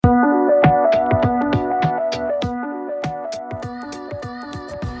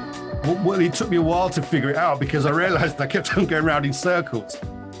Initially, it took me a while to figure it out because I realized I kept on going around in circles.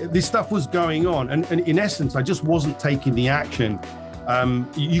 This stuff was going on. And in essence, I just wasn't taking the action.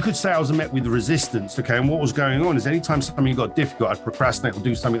 You could say I was met with resistance, okay? And what was going on is anytime something got difficult, I'd procrastinate or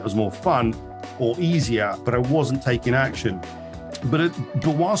do something that was more fun or easier, but I wasn't taking action. But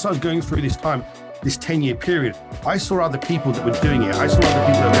whilst I was going through this time, this 10-year period, I saw other people that were doing it. I saw other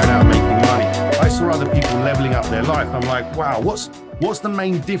people that were going out and making money. I saw other people leveling up their life. I'm like, wow, what's the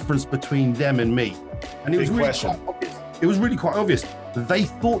main difference between them and me? And it was really quite obvious. It was really quite obvious. They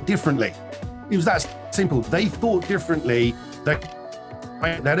thought differently. It was that simple. They thought differently. They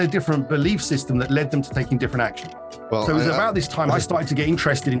had a different belief system that led them to taking different action. Well, so it was about this time I started to get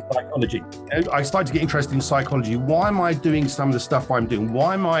interested in psychology. Why am I doing some of the stuff I'm doing?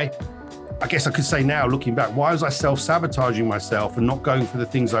 Why am I guess I could say now, looking back, why was I self-sabotaging myself and not going for the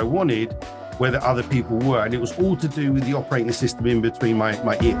things I wanted where the other people were? And it was all to do with the operating system in between my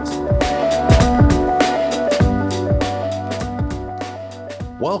ears.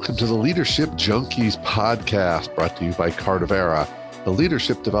 Welcome to the Leadership Junkies podcast, brought to you by Cardivera, the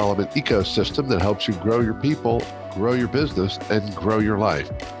leadership development ecosystem that helps you grow your people, grow your business, and grow your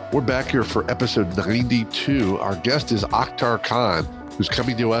life. We're back here for episode 92. Our guest is Akhtar Khan, who's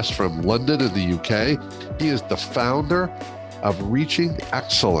coming to us from London in the UK. He is the founder of Reaching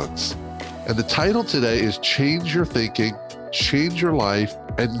Excellence. And the title today is Change Your Thinking, Change Your Life,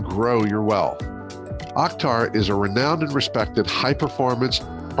 and Grow Your Wealth. Akhtar is a renowned and respected high-performance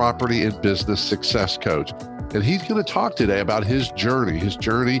property and business success coach. And he's going to talk today about his journey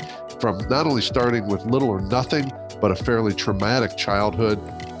from not only starting with little or nothing, but a fairly traumatic childhood,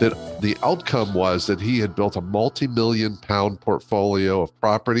 that the outcome was that he had built a multi-million pound portfolio of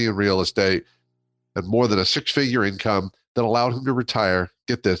property and real estate and more than a six-figure income that allowed him to retire,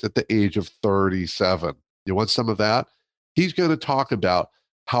 get this, at the age of 37. You want some of that? He's going to talk about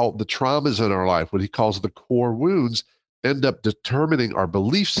how the traumas in our life, what he calls the core wounds, end up determining our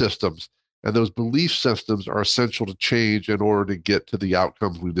belief systems. And those belief systems are essential to change in order to get to the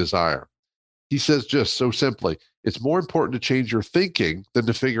outcomes we desire. He says just so simply, it's more important to change your thinking than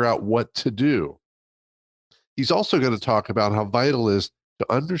to figure out what to do. He's also going to talk about how vital it is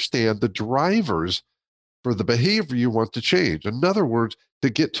to understand the drivers for the behavior you want to change. In other words, to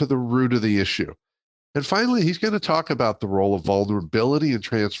get to the root of the issue. And finally, he's going to talk about the role of vulnerability and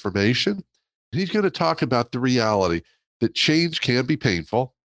transformation. And he's going to talk about the reality that change can be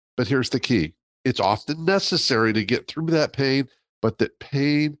painful, but here's the key. It's often necessary to get through that pain, but that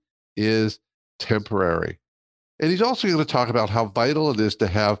pain is temporary. And he's also going to talk about how vital it is to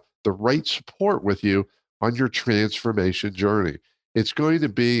have the right support with you on your transformation journey. It's going to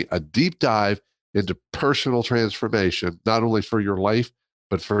be a deep dive into personal transformation, not only for your life,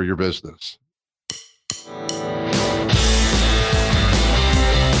 but for your business.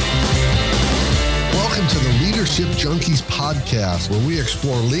 Welcome to the Leadership Junkies podcast, where we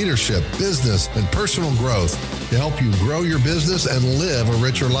explore leadership, business, and personal growth to help you grow your business and live a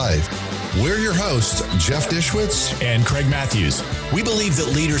richer life. We're your hosts, Jeff Dishwitz and Craig Matthews. We believe that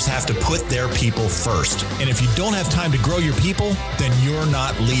leaders have to put their people first. And if you don't have time to grow your people, then you're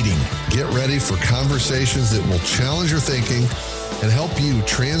not leading. Get ready for conversations that will challenge your thinking and help you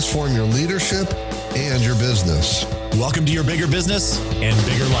transform your leadership and your business. Welcome to your bigger business and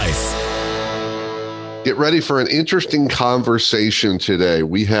bigger life. Get ready for an interesting conversation today.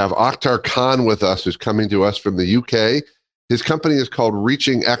 We have Akhtar Khan with us, who's coming to us from the UK. His company is called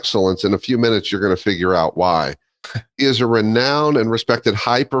Reaching Excellence. In a few minutes, you're going to figure out why. He is a renowned and respected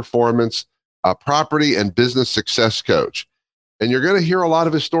high-performance property and business success coach. And you're going to hear a lot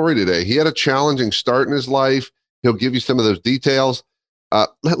of his story today. He had a challenging start in his life. He'll give you some of those details.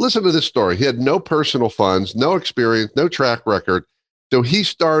 Listen to this story. He had no personal funds, no experience, no track record. So he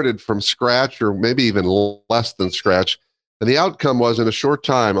started from scratch, or maybe even less than scratch. And the outcome was, in a short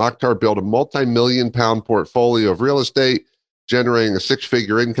time, Akhtar built a multi-million pound portfolio of real estate, generating a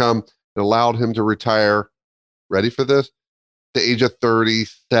six-figure income that allowed him to retire, ready for this, at the age of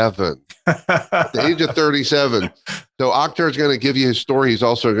 37. At the age of 37. So Akhtar is going to give you his story. He's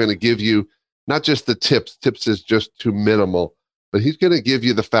also going to give you not just the tips. Tips is just too minimal, but he's going to give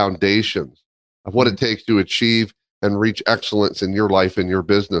you the foundations of what it takes to achieve and reach excellence in your life and your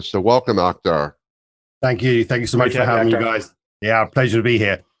business. So welcome, Akhtar. Thank you. Thank you so much for having me, guys. Yeah, pleasure to be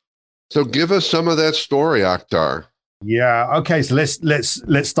here. So give us some of that story, Akhtar. Yeah. Okay. So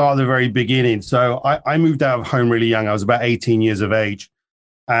let's start at the very beginning. So I moved out of home really young. I was about 18 years of age,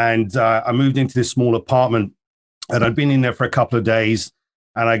 and I moved into this small apartment, and I'd been in there for a couple of days,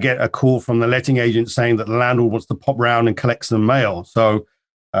 and I get a call from the letting agent saying that the landlord wants to pop round and collect some mail. So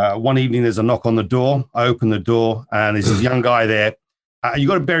one evening there's a knock on the door. I open the door, and there's this young guy there, You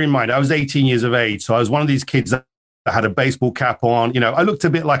got to bear in mind, I was 18 years of age. So I was one of these kids that had a baseball cap on. I looked a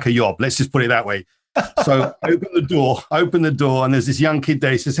bit like a yob. Let's just put it that way. So I opened the door, and there's this young kid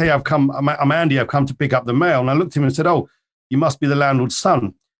there. He says, "Hey, I'm Andy. I've come to pick up the mail." And I looked at him and said, "Oh, you must be the landlord's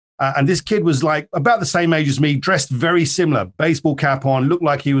son." And this kid was like about the same age as me, dressed very similar, baseball cap on, looked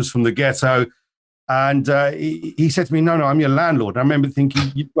like he was from the ghetto. And he said to me, no, I'm your landlord. I remember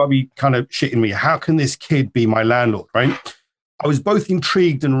thinking, you've got to be kind of shitting me. How can this kid be my landlord, right? I was both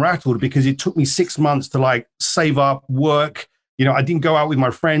intrigued and rattled because it took me 6 months to like save up, work. I didn't go out with my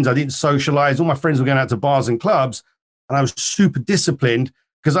friends. I didn't socialize. All my friends were going out to bars and clubs. And I was super disciplined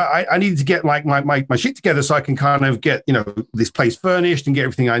because I needed to get like my shit together so I can kind of get, this place furnished and get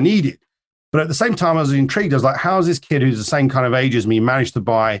everything I needed. But at the same time, I was intrigued. I was like, how's this kid who's the same kind of age as me managed to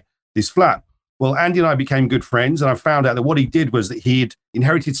buy this flat? Well, Andy and I became good friends, and I found out that what he did was that he'd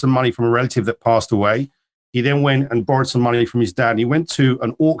inherited some money from a relative that passed away. He then went and borrowed some money from his dad, and he went to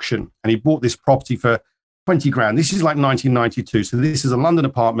an auction, and he bought this property for 20 grand. This is like 1992. So this is a London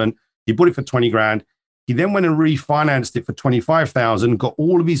apartment. He bought it for 20 grand. He then went and refinanced it for 25,000, got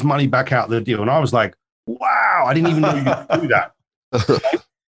all of his money back out of the deal. And I was like, wow, I didn't even know you could do that.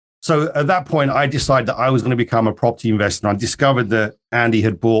 So at that point, I decided that I was going to become a property investor. And I discovered that Andy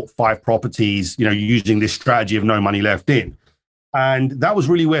had bought 5 properties, using this strategy of no money left in. And that was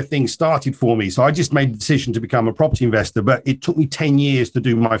really where things started for me. So I just made the decision to become a property investor, but it took me 10 years to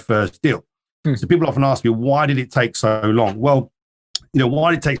do my first deal. So people often ask me, why did it take so long? Well,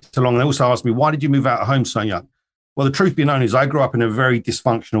 why did it take so long? And they also ask me, why did you move out of home so young? Well, the truth be known is I grew up in a very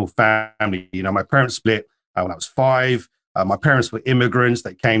dysfunctional family. My parents split when I was 5. My parents were immigrants.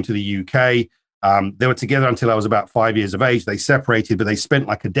 They came to the UK. They were together until I was about 5 years of age. They separated, but they spent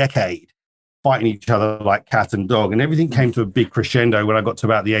like a decade fighting each other like cat and dog. And everything came to a big crescendo when I got to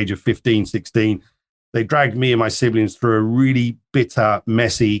about the age of 15, 16. They dragged me and my siblings through a really bitter,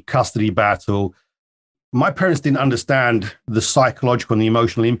 messy custody battle. My parents didn't understand the psychological and the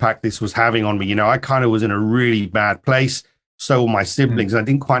emotional impact this was having on me. I kind of was in a really bad place. So were my siblings. I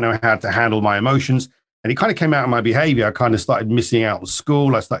didn't quite know how to handle my emotions. And it kind of came out in my behavior. I kind of started missing out on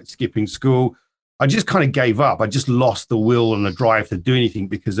school. I started skipping school. I just kind of gave up. I just lost the will and the drive to do anything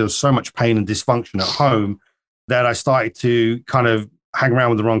because there was so much pain and dysfunction at home that I started to kind of hang around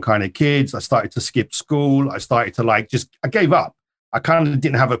with the wrong kind of kids. I started to skip school. I started to I gave up. I kind of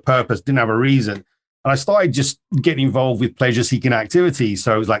didn't have a purpose, didn't have a reason. And I started just getting involved with pleasure-seeking activities.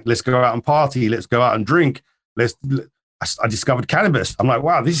 So it was like, let's go out and party. Let's go out and drink. I discovered cannabis. I'm like,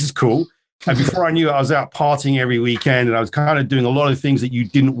 wow, this is cool. And before I knew it, I was out partying every weekend, and I was kind of doing a lot of things that you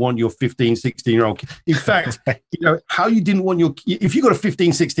didn't want your 15, 16-year-old kid. In fact, how you didn't want if you got a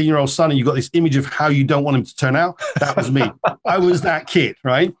 15, 16-year-old son and you got this image of how you don't want him to turn out, that was me. I was that kid,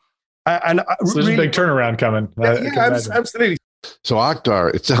 right? So there's a big turnaround coming. Absolutely. So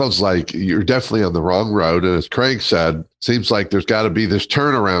Akhtar, it sounds like you're definitely on the wrong road. And as Craig said, seems like there's got to be this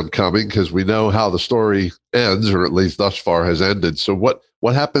turnaround coming because we know how the story ends, or at least thus far has ended. So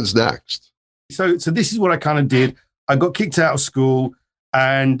what happens next? So this is what I kind of did. I got kicked out of school,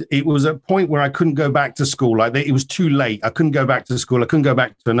 and it was a point where I couldn't go back to school. It was too late. I couldn't go back to school. I couldn't go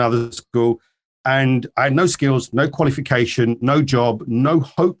back to another school. And I had no skills, no qualification, no job, no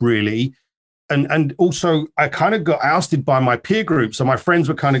hope really. And also I kind of got ousted by my peer group. So my friends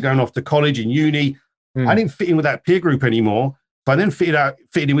were kind of going off to college and uni. I didn't fit in with that peer group anymore. So I then fitted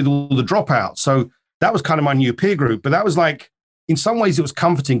in with all the dropouts. So that was kind of my new peer group. But that was like, in some ways it was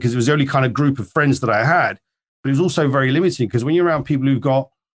comforting because it was the only kind of group of friends that I had, but it was also very limiting because when you're around people who've got,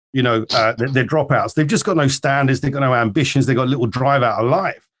 they're dropouts, they've just got no standards, they've got no ambitions, they've got little drive out of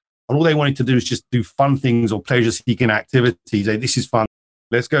life. And all they wanted to do is just do fun things or pleasure-seeking activities. This is fun.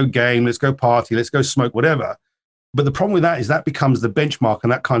 Let's go game, let's go party, let's go smoke, whatever. But the problem with that is that becomes the benchmark,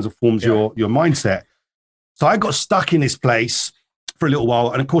 and that kind of forms your mindset. So I got stuck in this place for a little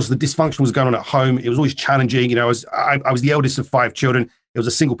while. And of course, the dysfunction was going on at home. It was always challenging. I was the eldest of 5 children. It was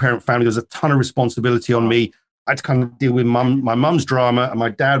a single parent family. There was a ton of responsibility on me. I had to kind of deal with my mum's drama, and my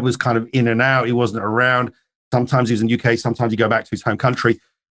dad was kind of in and out. He wasn't around. Sometimes he was in the UK. Sometimes he'd go back to his home country.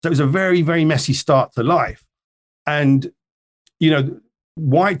 So it was a very, very messy start to life. And,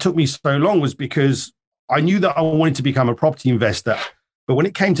 why it took me so long was because I knew that I wanted to become a property investor. But when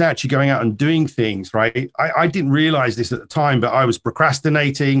it came to actually going out and doing things, right, I didn't realize this at the time, but I was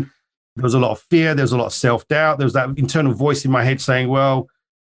procrastinating. There was a lot of fear. There was a lot of self-doubt. There was that internal voice in my head saying, well,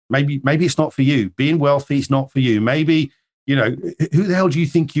 maybe it's not for you. Being wealthy is not for you. Maybe, who the hell do you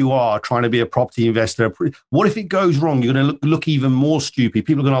think you are trying to be a property investor? What if it goes wrong? You're going to look even more stupid.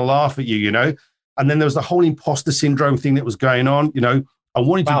 People are going to laugh at you, And then there was the whole imposter syndrome thing that was going on. I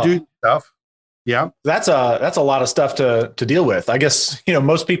wanted to do stuff. Yeah. That's a lot of stuff to deal with. I guess,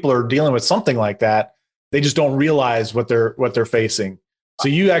 most people are dealing with something like that. They just don't realize what they're facing. So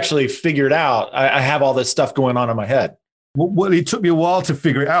you actually figured out, I have all this stuff going on in my head. Well, it took me a while to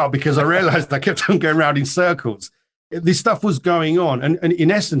figure it out because I realized I kept on going around in circles. This stuff was going on. And in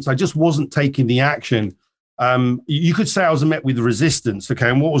essence, I just wasn't taking the action. You could say I was met with resistance. Okay.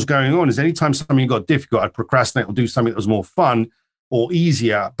 And what was going on is anytime something got difficult, I'd procrastinate or do something that was more fun or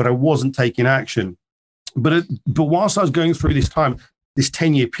easier, but I wasn't taking action. But whilst I was going through this time, this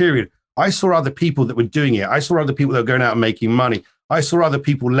 10-year period, I saw other people that were doing it. I saw other people that were going out and making money. I saw other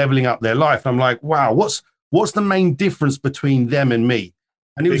people leveling up their life. I'm like, wow, what's the main difference between them and me?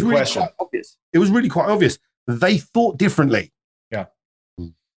 And it was really quite obvious. It was really quite obvious. They thought differently. Yeah.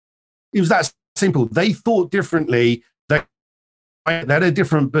 It was that simple. They thought differently. They had a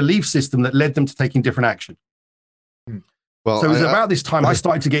different belief system that led them to taking different action. Well, so it was about this time I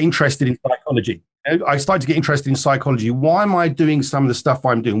started to get interested in psychology. I started to get interested in psychology. Why am I doing some of the stuff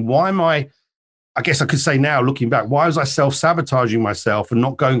I'm doing? Why am I guess I could say now, looking back, why was I self-sabotaging myself and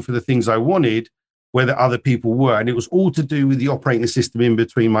not going for the things I wanted where the other people were? And it was all to do with the operating system in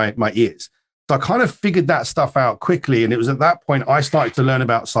between my ears. So I kind of figured that stuff out quickly. And it was at that point I started to learn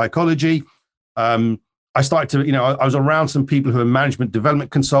about psychology. I started to, I was around some people who are management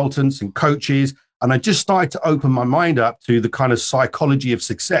development consultants and coaches. And I just started to open my mind up to the kind of psychology of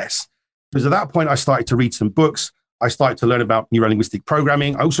success. Because at that point, I started to read some books. I started to learn about neuro-linguistic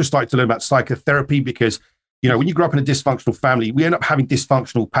programming. I also started to learn about psychotherapy because, when you grow up in a dysfunctional family, we end up having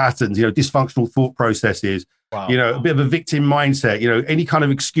dysfunctional patterns, dysfunctional thought processes, wow. A bit of a victim mindset, any kind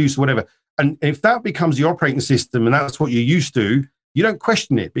of excuse or whatever. And if that becomes the operating system and that's what you're used to, you don't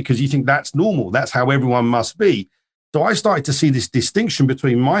question it because you think that's normal. That's how everyone must be. So I started to see this distinction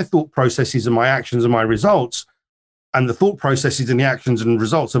between my thought processes and my actions and my results and the thought processes and the actions and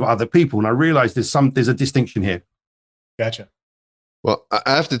results of other people. And I realized there's a distinction here. Gotcha. Well,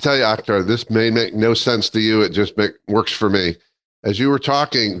 I have to tell you, Akhtar, this may make no sense to you. It just works for me. As you were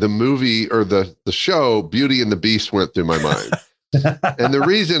talking, the movie or the show Beauty and the Beast went through my mind. And the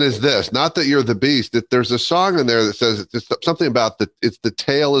reason is this, not that you're the beast, that there's a song in there that says it's something about it's the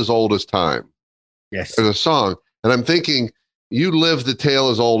tale as old as time. Yes. There's a song. And I'm thinking, you live the tale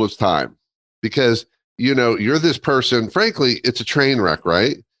as old as time because, you're this person, frankly, it's a train wreck,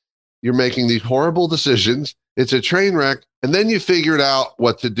 right? You're making these horrible decisions. It's a train wreck. And then you figured out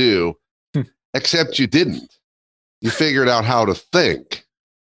what to do, except you didn't. You figured out how to think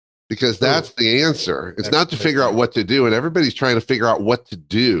because that's the answer. It's not to figure out what to do. And everybody's trying to figure out what to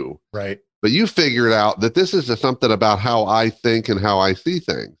do. Right. But you figured out that this is something about how I think and how I see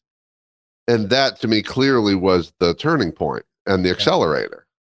things. And that to me clearly was the turning point and the accelerator.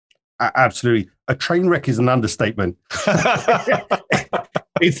 Absolutely. A train wreck is an understatement.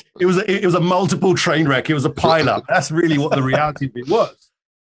 It was a multiple train wreck. It was a pileup. That's really what the reality of it was.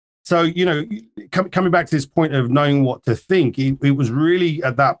 So, coming back to this point of knowing what to think, it was really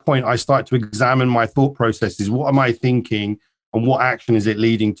at that point I started to examine my thought processes. What am I thinking and what action is it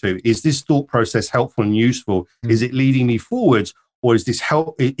leading to? Is this thought process helpful and useful? Is it leading me forwards? Or is this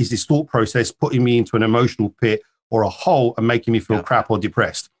thought process putting me into an emotional pit or a hole and making me feel crap or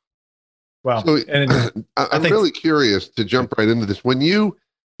depressed? Wow. So, I'm really curious to jump right into this. When you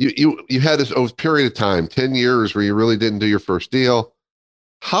had this period of time, 10 years where you really didn't do your first deal,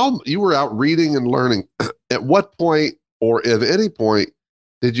 how you were out reading and learning, at what point or at any point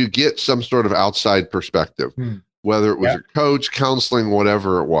did you get some sort of outside perspective, whether it was your coach, counseling,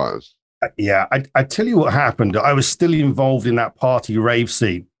 whatever it was? Yeah, I tell you what happened. I was still involved in that party rave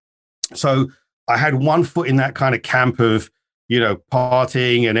scene. So I had one foot in that kind of camp of,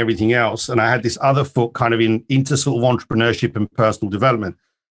 partying and everything else. And I had this other foot kind of into sort of entrepreneurship and personal development.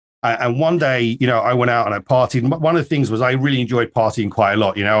 And one day, I went out and I partied. One of the things was I really enjoyed partying quite a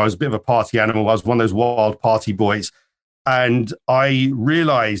lot. I was a bit of a party animal. I was one of those wild party boys. And I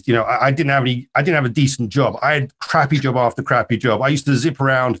realized, I didn't have a decent job. I had crappy job after crappy job. I used to zip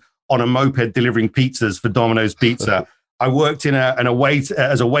around on a moped delivering pizzas for Domino's Pizza. I worked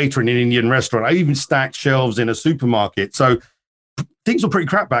as a waiter in an Indian restaurant. I even stacked shelves in a supermarket. So things were pretty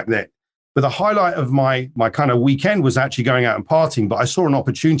crap back then. But the highlight of my kind of weekend was actually going out and partying. But I saw an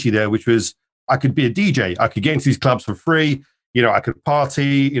opportunity there, which was I could be a DJ. I could get into these clubs for free. I could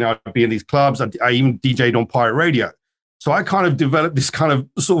party. I'd be in these clubs. I even DJ'd on pirate radio. So I kind of developed this kind of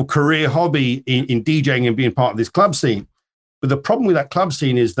sort of career hobby in DJing and being part of this club scene. But the problem with that club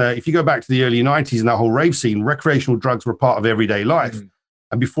scene is that if you go back to the early 90s and that whole rave scene, recreational drugs were part of everyday life.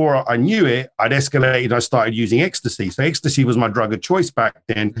 And before I knew it, I'd escalated. I started using ecstasy. So ecstasy was my drug of choice back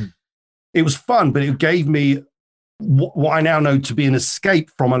then. It was fun, but it gave me what I now know to be an escape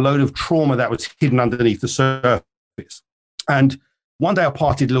from a load of trauma that was hidden underneath the surface. And one day I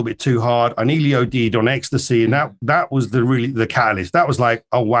partied a little bit too hard. I nearly OD'd on ecstasy. And that was the catalyst. That was like,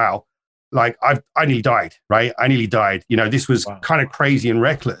 oh, wow. Like I nearly died, right? I nearly died. This was kind of crazy and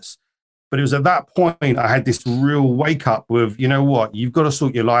reckless. But it was at that point I had this real wake up with, you know what? You've got to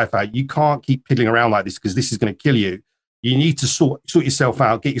sort your life out. You can't keep piddling around like this because this is going to kill you. You need to sort yourself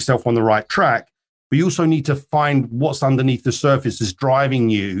out, get yourself on the right track. But you also need to find what's underneath the surface that's driving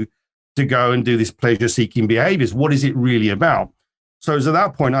you to go and do this pleasure-seeking behaviors. What is it really about? So it was at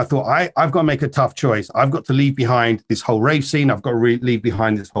that point I thought, I've got to make a tough choice. I've got to leave behind this whole rave scene. I've got to leave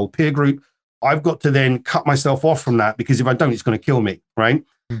behind this whole peer group. I've got to then cut myself off from that because if I don't, it's going to kill me, right?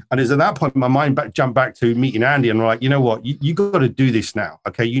 And it's at that point my mind jumped back to meeting Andy and like, you know what? You got to do this now,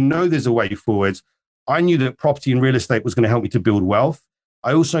 okay? There's a way forwards. I knew that property and real estate was going to help me to build wealth.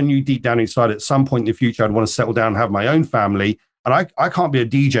 I also knew deep down inside at some point in the future, I'd want to settle down and have my own family. And I can't be a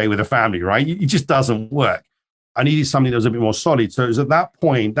DJ with a family, right? It just doesn't work. I needed something that was a bit more solid. So it was at that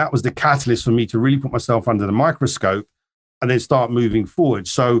point, that was the catalyst for me to really put myself under the microscope and then start moving forward.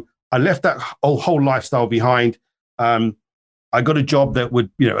 So I left that whole lifestyle behind. I got a job that would,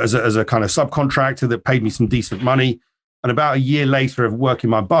 as a kind of subcontractor that paid me some decent money. And about a year later of working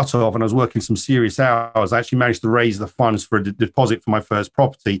my butt off, and I was working some serious hours, I actually managed to raise the funds for a deposit for my first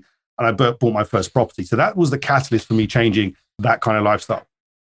property. And I bought my first property. So that was the catalyst for me changing that kind of lifestyle.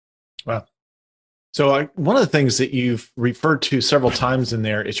 Wow. So one of the things that you've referred to several times in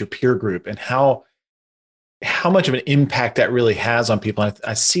there is your peer group and how much of an impact that really has on people.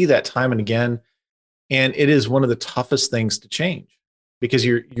 I see that time and again, and it is one of the toughest things to change because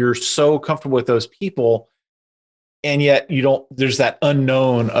you're so comfortable with those people, and yet there's that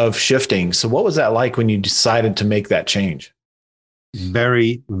unknown of shifting. So what was that like when you decided to make that change?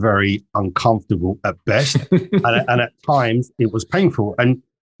 Very, very uncomfortable at best. and at times it was painful. And,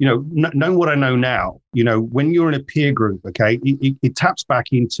 knowing what I know now, when you're in a peer group, okay, it taps back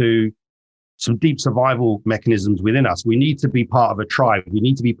into some deep survival mechanisms within us. We need to be part of a tribe. We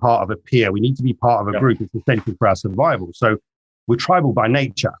need to be part of a peer. We need to be part of a group. It's essential for our survival. So we're tribal by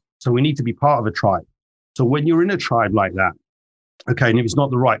nature. So we need to be part of a tribe. So when you're in a tribe like that, okay, and if it's not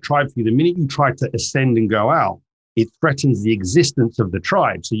the right tribe for you, the minute you try to ascend and go out, it threatens the existence of the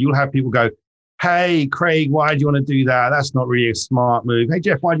tribe. So you'll have people go, hey, Craig, why do you want to do that? That's not really a smart move. Hey,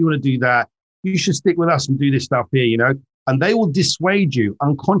 Jeff, why do you want to do that? You should stick with us and do this stuff here, And they will dissuade you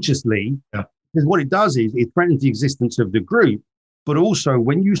unconsciously because what it does is it threatens the existence of the group. But also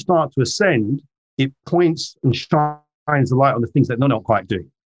when you start to ascend, it points and shines the light on the things that they're not quite doing.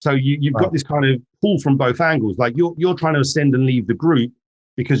 So you've got this kind of pull from both angles. Like you're trying to ascend and leave the group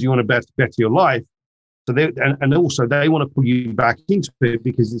because you want to better your life. So and also they want to pull you back into it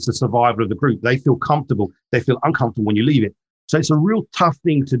because it's a survival of the group. They feel comfortable. They feel uncomfortable when you leave it. So it's a real tough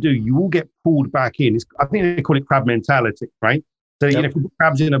thing to do. You will get pulled back in. I think they call it crab mentality, right? So if you put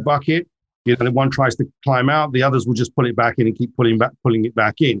crabs in a bucket, and one tries to climb out, the others will just pull it back in and keep pulling it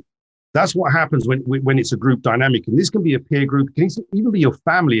back in. That's what happens when it's a group dynamic. And this can be a peer group, it can even be your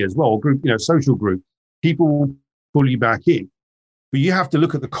family as well, group, social group. People will pull you back in. But you have to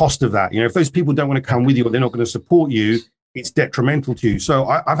look at the cost of that. If those people don't want to come with you or they're not going to support you, it's detrimental to you. So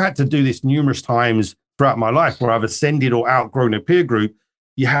I've had to do this numerous times throughout my life where I've ascended or outgrown a peer group.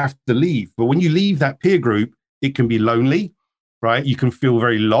 You have to leave. But when you leave that peer group, it can be lonely, right? You can feel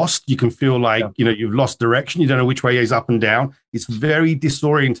very lost. You can feel like, you've lost direction. You don't know which way is up and down. It's very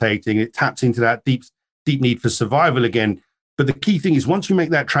disorientating. It taps into that deep need for survival again. But the key thing is once you make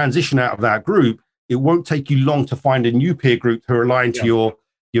that transition out of that group, it won't take you long to find a new peer group who are aligned to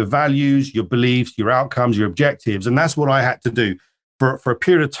your values, your beliefs, your outcomes, your objectives. And that's what I had to do. For a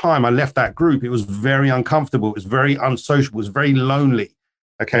period of time, I left that group. It was very uncomfortable. It was very unsociable. It was very lonely.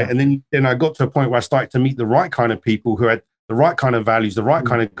 Okay. Yeah. And then I got to a point where I started to meet the right kind of people who had the right kind of values, the right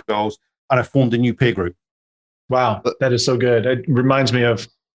kind of goals, and I formed a new peer group. Wow. That is so good. It reminds me of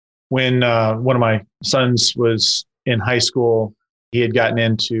when one of my sons was in high school. He had gotten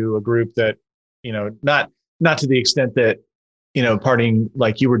into a group that, not to the extent that, partying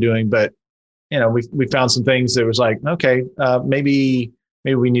like you were doing, but, we found some things that was like, okay, maybe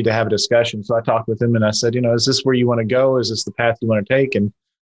we need to have a discussion. So I talked with him and I said, is this where you want to go? Is this the path you want to take? And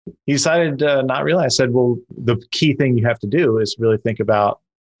he decided not really. I said, well, the key thing you have to do is really think about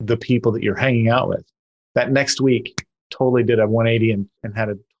the people that you're hanging out with. That next week totally did a 180 and had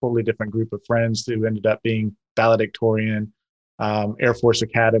a totally different group of friends who ended up being valedictorian, Air Force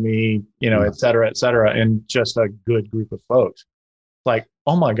Academy, et cetera, and just a good group of folks. Like,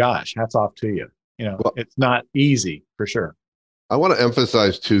 oh my gosh, hats off to you. Well, it's not easy for sure. I want to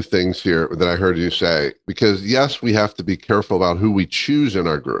emphasize two things here that I heard you say, because yes, we have to be careful about who we choose in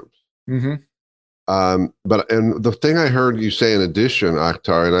our groups. Mm-hmm. And the thing I heard you say in addition,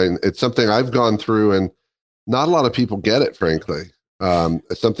 Akhtar, and it's something I've gone through, and not a lot of people get it, frankly.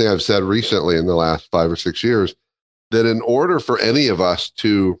 It's something I've said recently in the last 5 or 6 years, that in order for any of us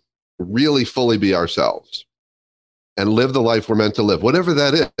to really fully be ourselves and live the life we're meant to live, whatever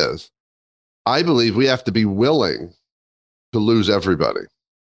that is, I believe we have to be willing to lose everybody.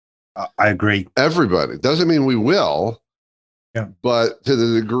 I agree. Everybody. Doesn't mean we will, yeah. But to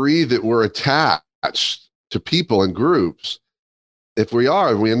the degree that we're attached to people and groups, if we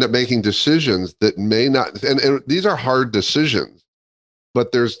are, we end up making decisions that may not, and these are hard decisions,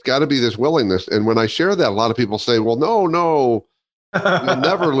 but there's got to be this willingness. And when I share that, a lot of people say, well, no, you'll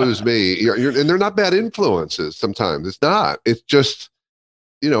never lose me. And they're not bad influences sometimes. It's not. It's just,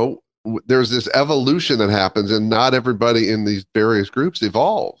 there's this evolution that happens, and not everybody in these various groups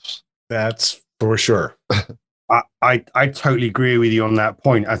evolves. That's for sure. I totally agree with you on that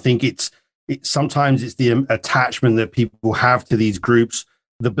point. I think it's sometimes it's the attachment that people have to these groups,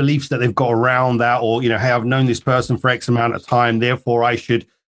 the beliefs that they've got around that, or, hey, I've known this person for X amount of time, therefore I should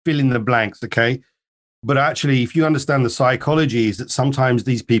fill in the blanks. Okay. But actually, if you understand the psychology, is that sometimes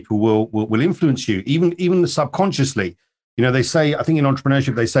these people will influence you, even subconsciously. They say, I think in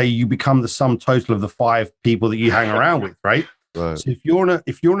entrepreneurship, they say you become the sum total of the 5 people that you hang around with, right? Right. So if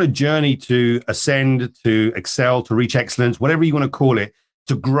you're on a journey to ascend, to excel, to reach excellence, whatever you want to call it,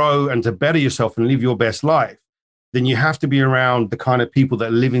 to grow and to better yourself and live your best life, then you have to be around the kind of people that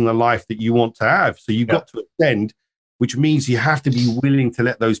are living the life that you want to have. So you've got to ascend, which means you have to be willing to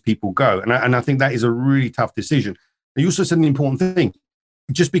let those people go. And I think that is a really tough decision. And you also said an important thing.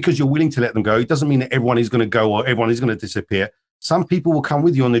 Just because you're willing to let them go, it doesn't mean that everyone is going to go or everyone is going to disappear. Some people will come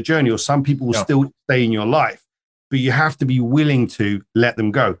with you on the journey, or some people will still stay in your life, but you have to be willing to let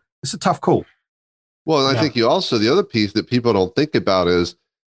them go. It's a tough call. Well, and I think the other piece that people don't think about is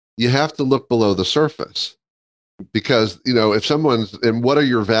you have to look below the surface, because, if someone's, and what are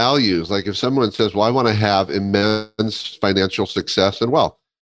your values? Like if someone says, well, I want to have immense financial success and wealth,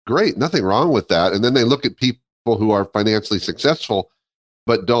 great, nothing wrong with that. And then they look at people who are financially successful,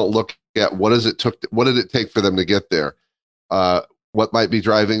 but don't look at what did it take for them to get there? What might be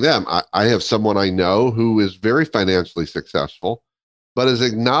driving them? I have someone I know who is very financially successful, but has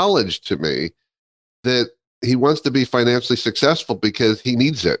acknowledged to me that he wants to be financially successful because he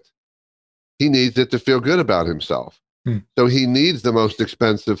needs it. He needs it to feel good about himself. So he needs the most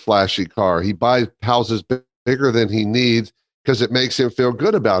expensive, flashy car. He buys houses bigger than he needs because it makes him feel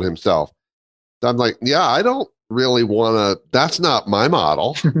good about himself. I'm like, yeah, I don't really want to, that's not my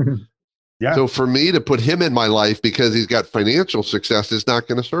model. Yeah. So for me to put him in my life because he's got financial success is not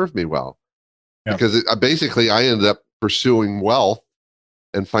going to serve me well. Yeah. Because basically I ended up pursuing wealth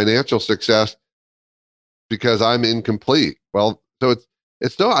and financial success because I'm incomplete. Well, so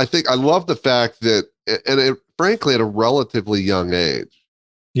it's still, I think I love the fact that, and frankly, at a relatively young age,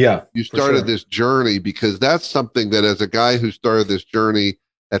 you started this journey, because that's something that, as a guy who started this journey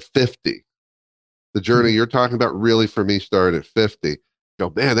at 50, the journey you're talking about really for me started at 50.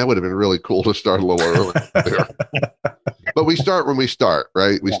 Go, man, that would have been really cool to start a little earlier. But we start when we start,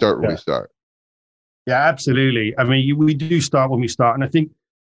 right? We start when we start. Yeah, absolutely. I mean, we do start when we start. And I think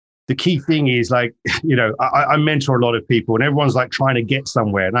the key thing is, like, I mentor a lot of people, and everyone's like trying to get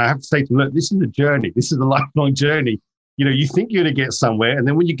somewhere. And I have to say to them, look, this is a journey. This is a lifelong journey. You think you're going to get somewhere. And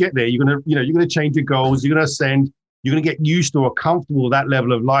then when you get there, you're going to change your goals. You're going to ascend. You're going to get used to or comfortable with that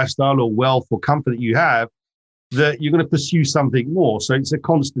level of lifestyle or wealth or comfort that you have, that you're going to pursue something more. So it's a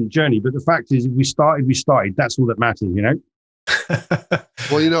constant journey. But the fact is, if we started. That's all that matters, Well,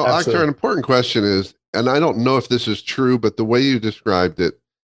 Akhtar, an important question is, and I don't know if this is true, but the way you described it,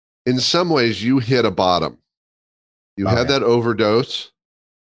 in some ways you hit a bottom. You had that overdose,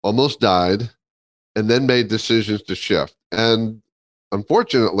 almost died, and then made decisions to shift. And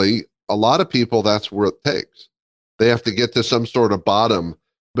unfortunately, a lot of people, that's where it takes. They have to get to some sort of bottom,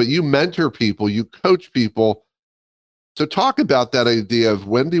 but you mentor people, you coach people. So talk about that idea of,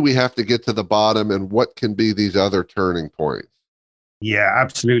 when do we have to get to the bottom, and what can be these other turning points? Yeah,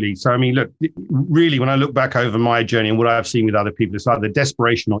 absolutely. So, I mean, look, really, when I look back over my journey and what I've seen with other people, it's either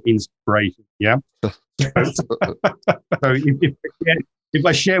desperation or inspiration. Yeah. So if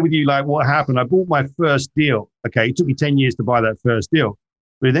I share with you, like, what happened, I bought my first deal. Okay. It took me 10 years to buy that first deal,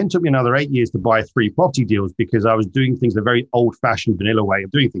 but it then took me another 8 years to buy 3 property deals, because I was doing things a very old fashioned vanilla way of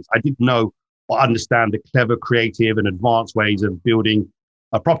doing things. I didn't know or understand the clever, creative and advanced ways of building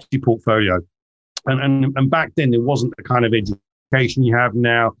a property portfolio. And back then there wasn't the kind of education you have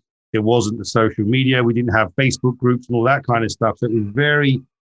now. It wasn't the social media. We didn't have Facebook groups and all that kind of stuff. So it was very,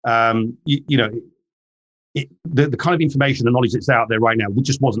 the kind of information and knowledge that's out there right now, which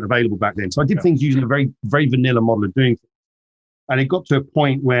just wasn't available back then. So I did things using a very, very vanilla model of doing things. And it got to a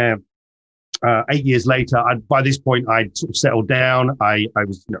point where 8 years later, by this point, I'd sort of settled down. I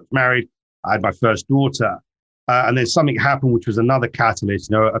was married. I had my first daughter. And then something happened, which was another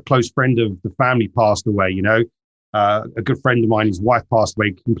catalyst. A close friend of the family passed away, a good friend of mine, his wife passed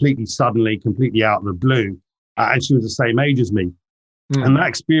away completely suddenly, completely out of the blue. And she was the same age as me. And that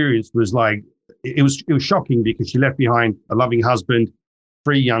experience was like, it was shocking because she left behind a loving husband,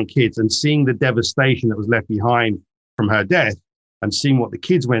 3 young kids, and seeing the devastation that was left behind from her death and seeing what the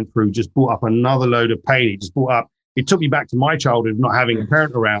kids went through just brought up another load of pain. It took me back to my childhood, not having a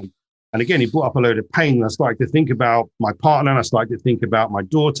parent around. And again, it brought up a load of pain. And I started to think about my partner, and I started to think about my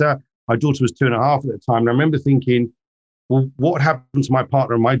daughter. My daughter was 2.5 at the time. And I remember thinking, well, what would happen to my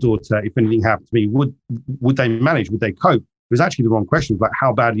partner and my daughter if anything happened to me? Would they manage? Would they cope? It was actually the wrong question. It was like,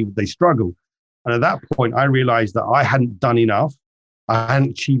 how badly would they struggle? And at that point, I realized that I hadn't done enough. I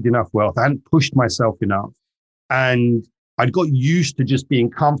hadn't achieved enough wealth. I hadn't pushed myself enough. And I'd got used to just being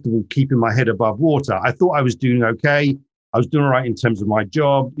comfortable, keeping my head above water. I thought I was doing okay. I was doing all right in terms of my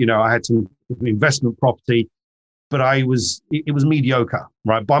job. I had some investment property, but it was mediocre,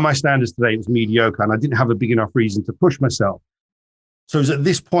 right? By my standards today, it was mediocre. And I didn't have a big enough reason to push myself. So it was at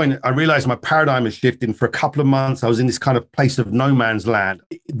this point, I realized my paradigm had shifted. For a couple of months, I was in this kind of place of no man's land.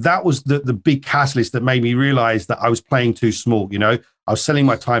 That was the big catalyst that made me realize that I was playing too small. I was selling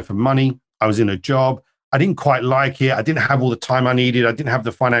my time for money. I was in a job. I didn't quite like it. I didn't have all the time I needed. I didn't have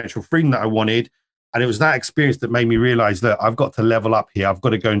the financial freedom that I wanted. And it was that experience that made me realize that I've got to level up here. I've got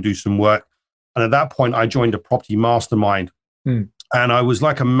to go and do some work. And at that point, I joined a property mastermind. And I was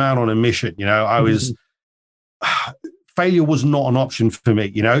like a man on a mission. I was... Failure was not an option for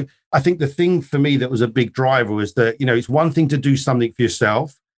me. I think the thing for me that was a big driver was that, it's one thing to do something for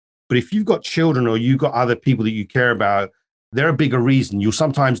yourself, but if you've got children or you've got other people that you care about, they're a bigger reason. You'll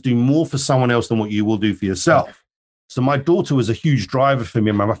sometimes do more for someone else than what you will do for yourself. So my daughter was a huge driver for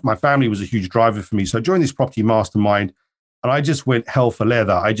me. My family was a huge driver for me. So I joined this property mastermind and I just went hell for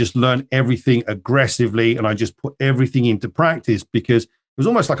leather. I just learned everything aggressively and I just put everything into practice because it was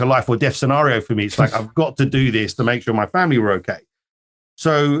almost like a life or death scenario for me. It's like, I've got to do this to make sure my family were okay.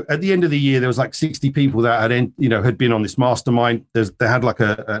 So at the end of the year, there was like 60 people that had been on this mastermind. They had like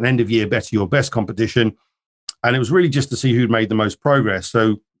an end of year better your best competition. And it was really just to see who'd made the most progress.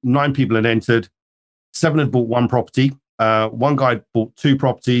 So 9 people had entered, 7 had bought 1 property. One guy bought 2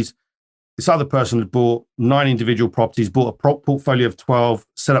 properties. This other person had bought 9 individual properties, bought a portfolio of 12,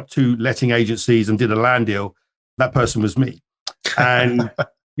 set up 2 letting agencies and did a land deal. That person was me. And,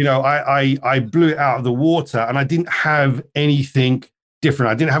 I blew it out of the water and I didn't have anything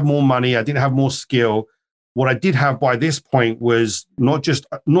different. I didn't have more money. I didn't have more skill. What I did have by this point was not just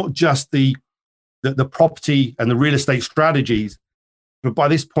the property and the real estate strategies, but by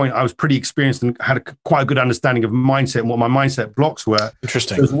this point I was pretty experienced and had quite a good understanding of mindset and what my mindset blocks were.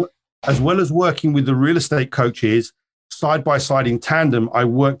 Interesting. As well as working with the real estate coaches, side by side in tandem, I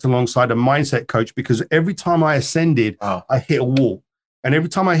worked alongside a mindset coach because every time I ascended, I hit a wall. And every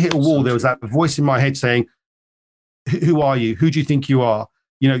time I hit a wall, there was that voice in my head saying, who are you? Who do you think you are?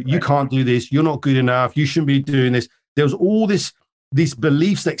 You can't do this. You're not good enough. You shouldn't be doing this. There was all these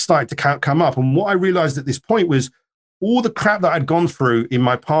beliefs that started to come up. And what I realized at this point was all the crap that I'd gone through in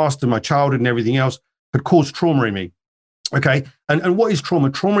my past and my childhood and everything else had caused trauma in me. Okay. And what is trauma?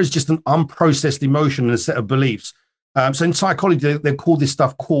 Trauma is just an unprocessed emotion and a set of beliefs. So in psychology, they call this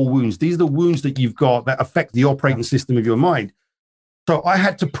stuff core wounds. These are the wounds that you've got that affect the operating system of your mind. So I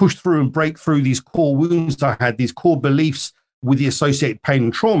had to push through and break through these core wounds. I had these core beliefs with the associated pain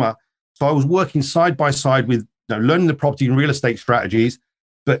and trauma. So I was working side by side with learning the property and real estate strategies,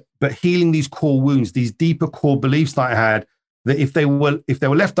 but healing these core wounds, these deeper core beliefs that I had, that if they were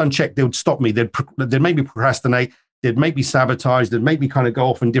left unchecked, they would stop me. They'd make me procrastinate. They'd make me sabotage. They'd make me kind of go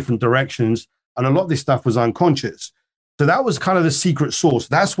off in different directions. And a lot of this stuff was unconscious. So that was kind of the secret sauce.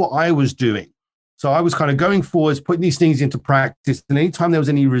 That's what I was doing. So I was kind of going forwards, putting these things into practice. And anytime there was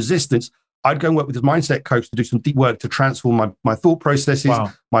any resistance, I'd go and work with this mindset coach to do some deep work to transform my thought processes,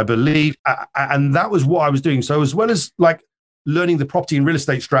 my belief. And that was what I was doing. So as well as like learning the property and real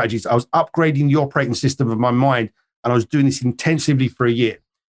estate strategies, I was upgrading the operating system of my mind. And I was doing this intensively for a year.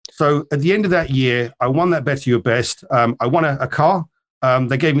 So at the end of that year, I won that Better Your Best. I won a car.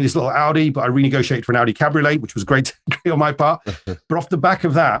 They gave me this little Audi, but I renegotiated for an Audi Cabriolet, which was great on my part. But off the back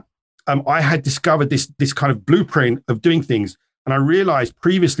of that, I had discovered this kind of blueprint of doing things. And I realized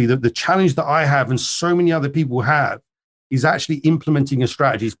previously that the challenge that I have and so many other people have is actually implementing a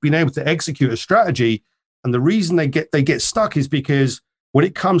strategy. It's being able to execute a strategy. And the reason they get stuck is because when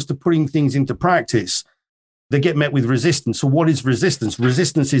it comes to putting things into practice, they get met with resistance. So what is resistance?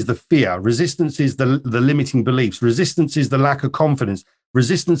 Resistance is the fear. Resistance is the limiting beliefs. Resistance is the lack of confidence.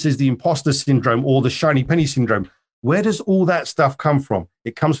 Resistance is the imposter syndrome or the shiny penny syndrome. Where does all that stuff come from?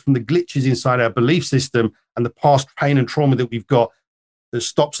 It comes from the glitches inside our belief system and the past pain and trauma that we've got that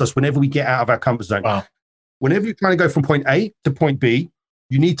stops us whenever we get out of our comfort zone. Wow. Whenever you're trying to go from point A to point B,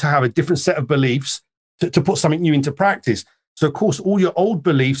 you need to have a different set of beliefs to put something new into practice. So, of course, all your old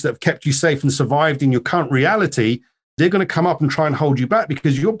beliefs that have kept you safe and survived in your current reality, they're going to come up and try and hold you back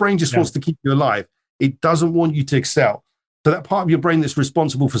because your brain just wants to keep you alive. It doesn't want you to excel. So that part of your brain that's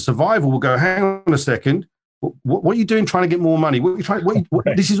responsible for survival will go, hang on a second, what are you doing trying to get more money?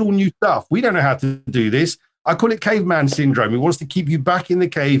 This is all new stuff. We don't know how to do this. I call it caveman syndrome. It wants to keep you back in the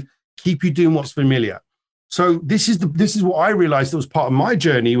cave, keep you doing what's familiar. So this is what I realized that was part of my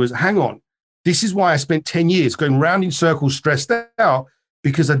journey was, hang on, this is why I spent 10 years going round in circles, stressed out,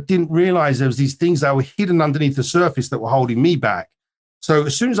 because I didn't realize there was these things that were hidden underneath the surface that were holding me back. So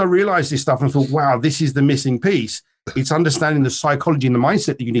as soon as I realized this stuff, I thought, wow, this is the missing piece. It's understanding the psychology and the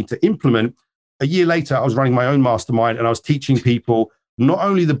mindset that you need to implement. A year later, I was running my own mastermind and I was teaching people not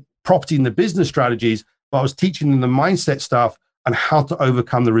only the property and the business strategies, but I was teaching them the mindset stuff and how to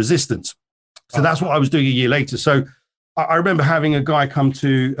overcome the resistance. So that's what I was doing a year later. So I remember having a guy come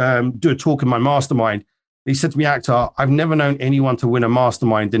to do a talk in my mastermind. He said to me, Akhtar, I've never known anyone to win a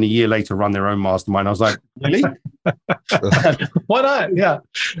mastermind and a year later run their own mastermind. I was like, really? Why not? Yeah.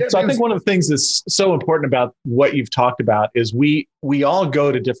 So I think one of the things that's so important about what you've talked about is we all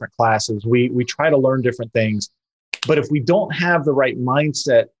go to different classes. We try to learn different things. But if we don't have the right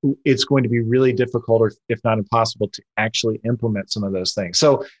mindset, it's going to be really difficult, or if not impossible, to actually implement some of those things.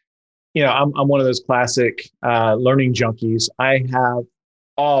 So, I'm one of those classic learning junkies. I have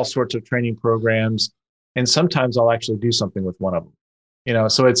all sorts of training programs, and sometimes I'll actually do something with one of them.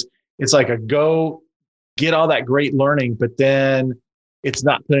 So it's like a go get all that great learning, but then it's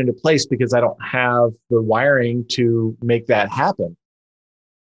not put into place because I don't have the wiring to make that happen.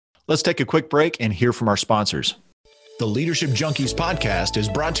 Let's take a quick break and hear from our sponsors. The Leadership Junkies podcast is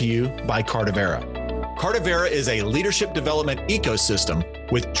brought to you by Cardivera. Cardivera is a leadership development ecosystem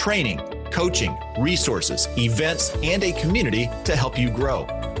with training, coaching, resources, events, and a community to help you grow.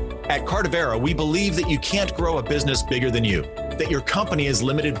 At Cardivera, we believe that you can't grow a business bigger than you, that your company is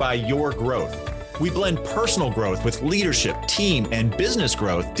limited by your growth. We blend personal growth with leadership, team, and business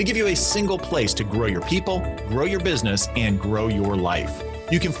growth to give you a single place to grow your people, grow your business, and grow your life.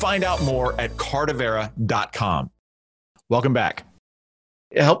 You can find out more at cardivera.com. Welcome back.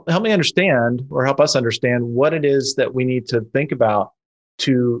 Help me understand, or help us understand, what it is that we need to think about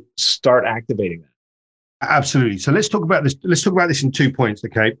to start activating that. Absolutely. So let's talk about this. Let's talk about this in 2 points.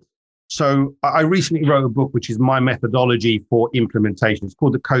 Okay. So I recently wrote a book, which is my methodology for implementation. It's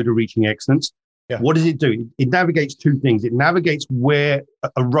called The Code of Reaching Excellence. Yeah. What does it do? It navigates two things. It navigates where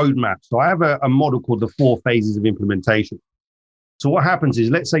a roadmap. So I have a model called the 4 phases of implementation. So what happens is,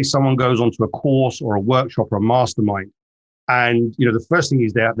 let's say someone goes onto a course or a workshop or a mastermind. And, the first thing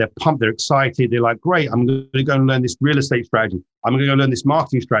is they're pumped, they're excited. They're like, great, I'm going to go and learn this real estate strategy. I'm going to go learn this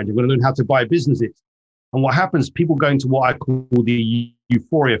marketing strategy. I'm going to learn how to buy businesses. And what happens, people go into what I call the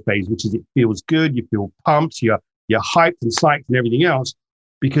euphoria phase, which is it feels good. You feel pumped. You're hyped and psyched and everything else.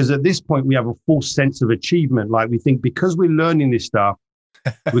 Because at this point, we have a full sense of achievement. Like, we think because we're learning this stuff,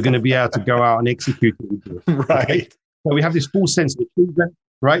 we're going to be able to go out and execute it. Right. So we have this full sense of achievement.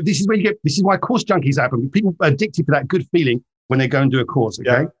 Right. This is why course junkies happen. People are addicted to that good feeling when they go and do a course.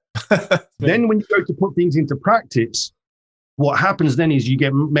 Okay. Yeah. Then when you go to put things into practice, what happens then is you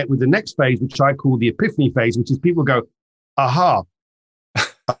get met with the next phase, which I call the epiphany phase, which is people go, aha,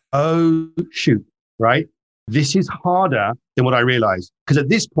 oh, shoot. Right. This is harder than what I realized. Because at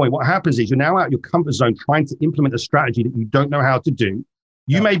this point, what happens is you're now out of your comfort zone trying to implement a strategy that you don't know how to do.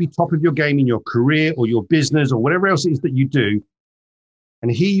 You may be top of your game in your career or your business or whatever else it is that you do.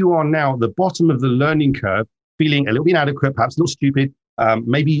 And here you are now at the bottom of the learning curve, feeling a little bit inadequate, perhaps a little stupid.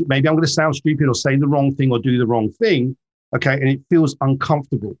 Maybe I'm going to sound stupid or say the wrong thing or do the wrong thing. Okay. And it feels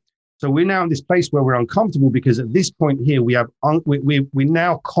uncomfortable. So we're now in this place where we're uncomfortable because at this point here, we're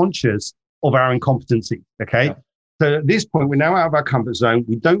now conscious of our incompetency. Okay. Yeah. So at this point, we're now out of our comfort zone.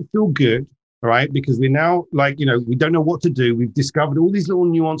 We don't feel good. All right. Because we're now we don't know what to do. We've discovered all these little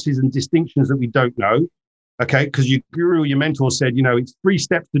nuances and distinctions that we don't know. Okay, because your guru or your mentor said, it's 3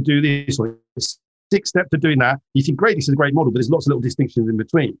 steps to do this or 6 steps to doing that. You think, great, this is a great model, but there's lots of little distinctions in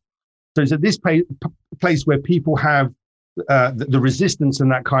between. So it's at this place where people have the resistance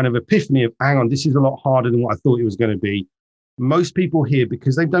and that kind of epiphany of, hang on, this is a lot harder than what I thought it was going to be. most people here,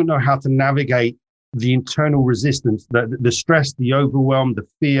 because they don't know how to navigate the internal resistance, the stress, the overwhelm, the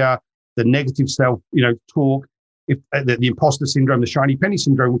fear, the negative self, talk, the imposter syndrome, the shiny penny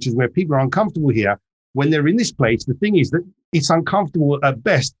syndrome, which is where people are uncomfortable here. When they're in this place, the thing is that it's uncomfortable at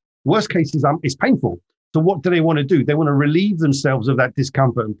best. Worst case is it's painful. So what do they want to do? They want to relieve themselves of that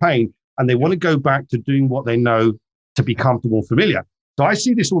discomfort and pain, and they want to go back to doing what they know to be comfortable and familiar. So I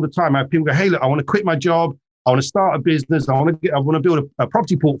see this all the time. I have people go, hey, look, I want to quit my job. I want to start a business. I want to build a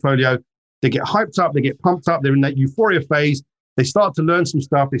property portfolio. They get hyped up. They get pumped up. They're in that euphoria phase. They start to learn some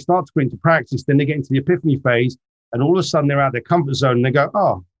stuff. They start to put into practice. Then they get into the epiphany phase. And all of a sudden they're out of their comfort zone and they go,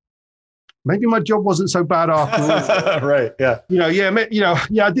 oh, maybe my job wasn't so bad after all. Right. Yeah.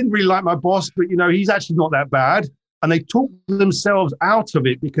 I didn't really like my boss, but he's actually not that bad. And they talk themselves out of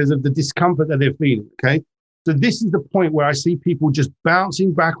it because of the discomfort that they're feeling. Okay. So this is the point where I see people just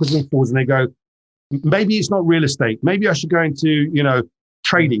bouncing backwards and forwards and they go, maybe it's not real estate. Maybe I should go into,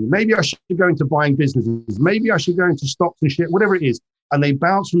 trading. Maybe I should go into buying businesses. Maybe I should go into stocks and shit, whatever it is. And they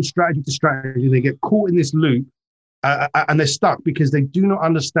bounce from strategy to strategy. They get caught in this loop and they're stuck because they do not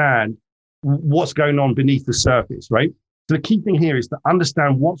understand what's going on beneath the surface, right? So the key thing here is to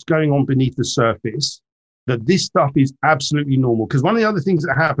understand what's going on beneath the surface, that this stuff is absolutely normal. Because one of the other things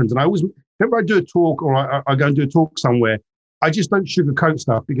that happens, and whenever I do a talk or I go and do a talk somewhere, I just don't sugarcoat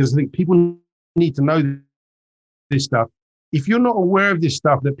stuff because I think people need to know this stuff. If you're not aware of this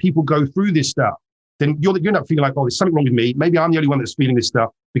stuff, that people go through this stuff, then you're not feeling like, oh, there's something wrong with me. Maybe I'm the only one that's feeling this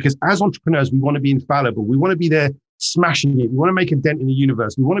stuff. Because as entrepreneurs, we want to be infallible. We want to be there smashing it. We want to make a dent in the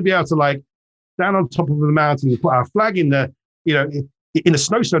universe. We want to be able to stand on top of the mountain and put our flag in the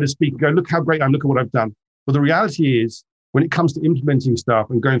snow, so to speak, and go, look how great I am, look at what I've done. But the reality is, when it comes to implementing stuff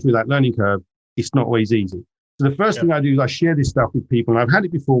and going through that learning curve, it's not always easy. So the first thing I do is I share this stuff with people. And I've had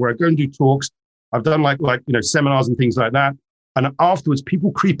it before where I go and do talks. I've done seminars and things like that. And afterwards, people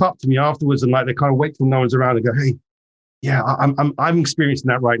creep up to me afterwards and they kind of wait till no one's around and go, hey, yeah, I'm experiencing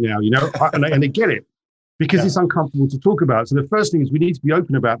that right now, and they get it because it's uncomfortable to talk about. So the first thing is we need to be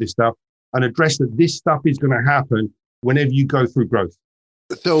open about this stuff and address that this stuff is going to happen whenever you go through growth.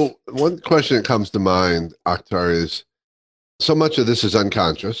 So one question that comes to mind, Akhtar, is so much of this is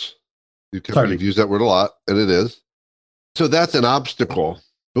unconscious. You've used that word a lot, and it is. So that's an obstacle.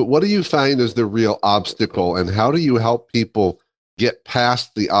 But what do you find is the real obstacle, and how do you help people get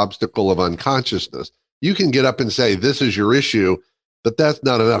past the obstacle of unconsciousness? You can get up and say, this is your issue, but that's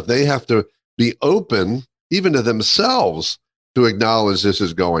not enough. They have to be open, even to themselves, to acknowledge this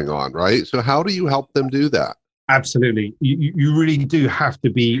is going on, right? So how do you help them do that? Absolutely. You really do have to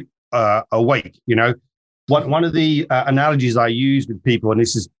be awake. One of the analogies I use with people, and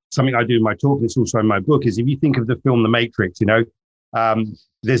this is something I do in my talk, and it's also in my book, is if you think of the film The Matrix,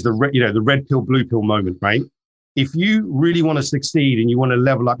 there's the red pill, blue pill moment, right? If you really want to succeed and you want to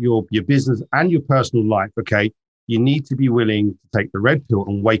level up your business and your personal life, okay, you need to be willing to take the red pill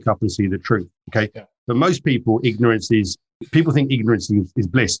and wake up and see the truth, okay? Yeah. For most people, people think ignorance is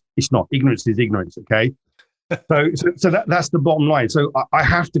bliss. It's not. Ignorance is ignorance, okay? So that's the bottom line. So I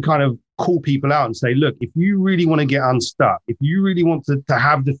have to kind of call people out and say, look, if you really want to get unstuck, if you really want to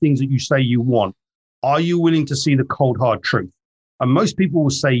have the things that you say you want, are you willing to see the cold, hard truth? And most people will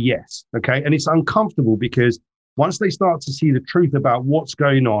say yes, okay? And it's uncomfortable because once they start to see the truth about what's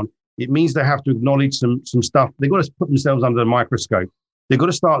going on, it means they have to acknowledge some stuff. They've got to put themselves under the microscope. They've got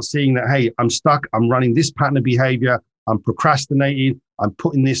to start seeing that, hey, I'm stuck. I'm running this pattern of behavior. I'm procrastinating. I'm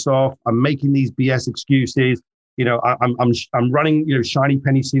putting this off. I'm making these BS excuses. I'm running, shiny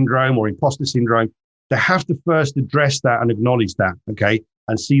penny syndrome or imposter syndrome. They have to first address that and acknowledge that, okay,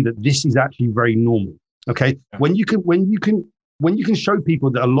 and see that this is actually very normal, okay. Yeah. When you can show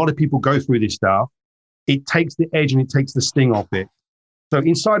people that a lot of people go through this stuff, it takes the edge and it takes the sting off it. So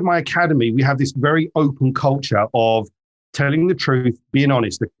inside my academy, we have this very open culture of telling the truth, being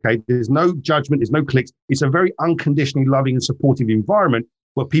honest, okay? There's no judgment, there's no clicks. It's a very unconditionally loving and supportive environment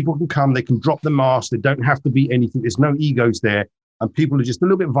where people can come, they can drop the mask, they don't have to be anything, there's no egos there, and people are just a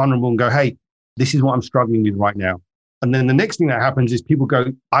little bit vulnerable and go, hey, this is what I'm struggling with right now. And then the next thing that happens is people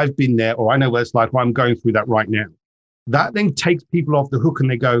go, I've been there, or I know what it's like, or I'm going through that right now. That then takes people off the hook and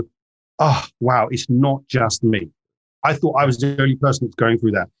they go, oh, wow, it's not just me. I thought I was the only person that's going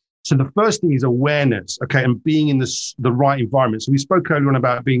through that. So the first thing is awareness, okay, and being in the right environment. So we spoke earlier on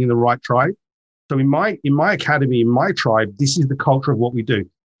about being in the right tribe. So in my academy, in my tribe, this is the culture of what we do.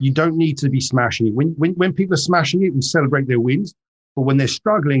 You don't need to be smashing it. When people are smashing it, we celebrate their wins. But when they're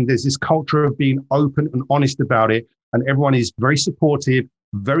struggling, there's this culture of being open and honest about it. And everyone is very supportive,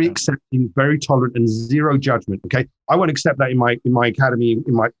 very accepting, very tolerant, and zero judgment. Okay, I won't accept that in my academy,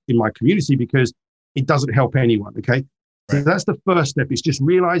 in my community, because it doesn't help anyone. Okay, So that's the first step. It's just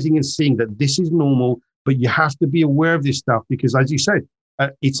realizing and seeing that this is normal, but you have to be aware of this stuff because, as you said,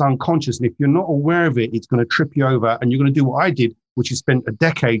 it's unconscious. And if you're not aware of it, it's going to trip you over and you're going to do what I did, which is spend a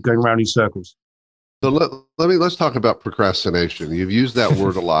decade going around in circles. So let's talk about procrastination. You've used that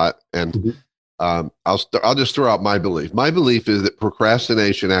word a lot, and I'll just throw out my belief. My belief is that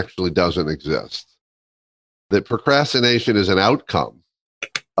procrastination actually doesn't exist. That procrastination is an outcome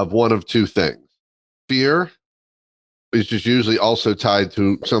of one of two things. Fear, which is usually also tied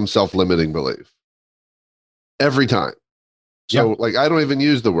to some self-limiting belief. Every time. So like, I don't even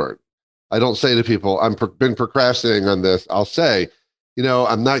use the word. I don't say to people, been procrastinating on this. I'll say,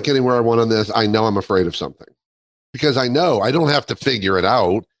 I'm not getting where I want on this. I know I'm afraid of something because I know I don't have to figure it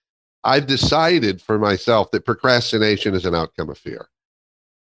out. I've decided for myself that procrastination is an outcome of fear.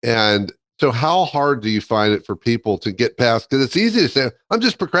 And so how hard do you find it for people to get past? Because it's easy to say, I'm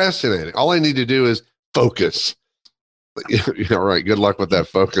just procrastinating. All I need to do is focus. Right. Good luck with that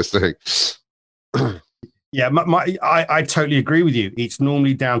focus thing. Yeah, I totally agree with you. It's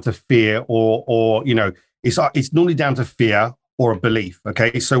normally down to fear or it's normally down to fear or a belief.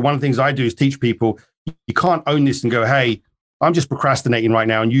 Okay. So one of the things I do is teach people, you can't own this and go, hey, I'm just procrastinating right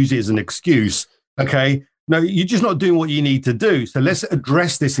now and use it as an excuse. Okay. No, you're just not doing what you need to do. So let's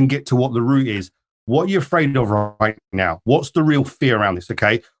address this and get to what the root is. What are you afraid of right now? What's the real fear around this?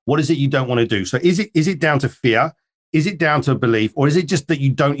 Okay. What is it you don't want to do? So is it down to fear? Is it down to a belief, or is it just that you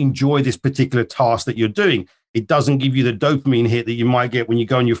don't enjoy this particular task that you're doing? It doesn't give you the dopamine hit that you might get when you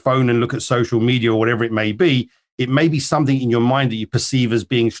go on your phone and look at social media or whatever it may be. It may be something in your mind that you perceive as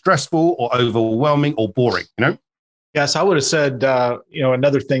being stressful or overwhelming or boring, Yes, I would have said,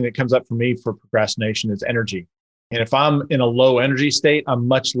 another thing that comes up for me for procrastination is energy. And if I'm in a low energy state, I'm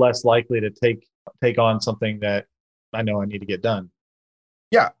much less likely to take on something that I know I need to get done.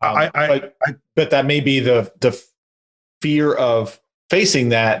 Yeah. But that may be the fear of facing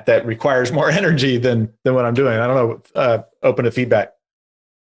that requires more energy than what I'm doing. I don't know, open to feedback.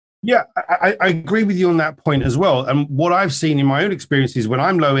 Yeah, I agree with you on that point as well. And what I've seen in my own experiences, when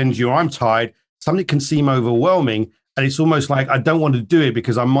I'm low energy or I'm tired, something can seem overwhelming. And it's almost like I don't want to do it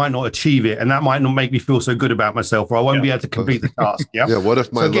because I might not achieve it. And that might not make me feel so good about myself, or I won't be able to complete the task. Yeah. Yeah. What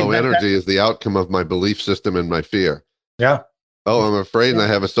if my low energy is the outcome of my belief system and my fear? Yeah. Oh, I'm afraid and I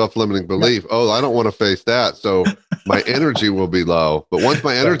have a self-limiting belief. Oh, I don't want to face that. So my energy will be low. But once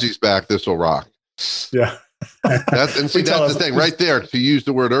my energy's back, this will rock. Yeah. That's the thing right there. To use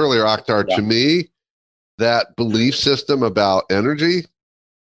the word earlier, Akhtar, to me, that belief system about energy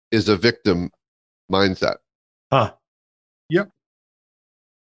is a victim mindset. Huh. Yep.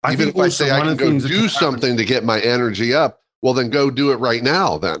 Even if I say I can go do something to get my energy up, well, then go do it right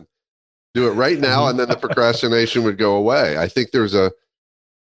now then. Do it right now, and then the procrastination would go away. I think that's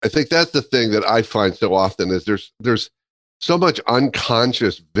the thing that I find so often is there's so much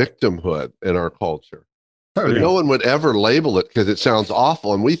unconscious victimhood in our culture. But no one would ever label it because it sounds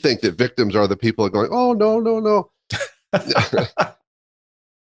awful, and we think that victims are the people that are going, oh no.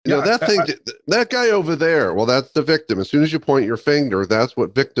 That guy over there. Well, that's the victim. As soon as you point your finger, that's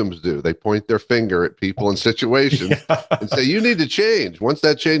what victims do. They point their finger at people and situations and say, you need to change. Once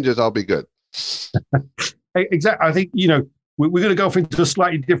that changes, I'll be good. Exactly. I think, we're going to go off into a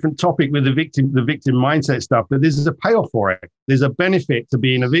slightly different topic with the victim mindset stuff, but this is a payoff for it. There's a benefit to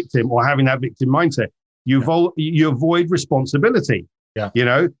being a victim or having that victim mindset. You avoid responsibility,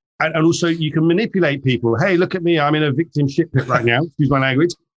 and also you can manipulate people. Hey, look at me. I'm in a victim shit pit right now. Excuse my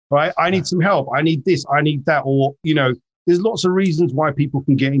language. Right. I need some help. I need this. I need that. Or, there's lots of reasons why people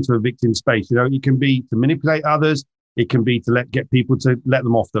can get into a victim space. It can be to manipulate others. It can be to get people to let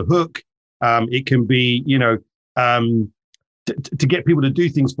them off the hook. It can be, to get people to do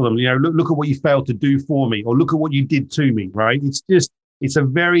things for them. Look at what you failed to do for me, or look at what you did to me. Right. It's a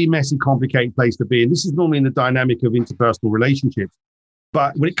very messy, complicated place to be. And this is normally in the dynamic of interpersonal relationships.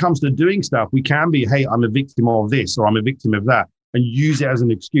 But when it comes to doing stuff, we can be, hey, I'm a victim of this, or I'm a victim of that, and use it as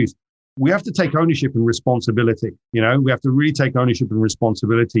an excuse. We have to take ownership and responsibility. We have to really take ownership and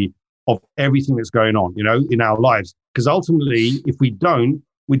responsibility of everything that's going on, in our lives. Because ultimately, if we don't,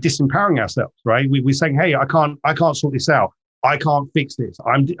 we're disempowering ourselves, right? We're saying, hey, I can't sort this out. I can't fix this.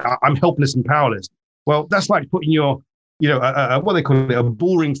 I'm helpless and powerless. Well, that's like putting your, what they call it, a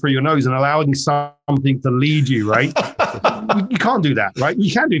bull ring through your nose and allowing something to lead you, right? You can't do that, right? You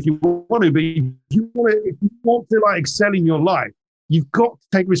can do if you want to, but if you want to like excel in your life, you've got to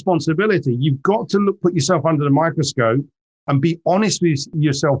take responsibility. You've got to put yourself under the microscope and be honest with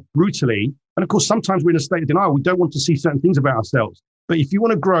yourself brutally. And of course, sometimes we're in a state of denial. We don't want to see certain things about ourselves. But if you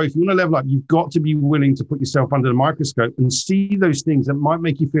want to grow, if you want to level up, you've got to be willing to put yourself under the microscope and see those things that might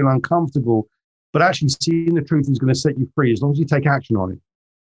make you feel uncomfortable but actually seeing the truth is going to set you free as long as you take action on it.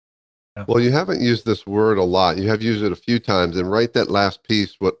 Well, you haven't used this word a lot. You have used it a few times. And right that last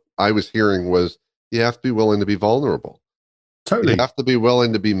piece, what I was hearing was you have to be willing to be vulnerable. Totally. You have to be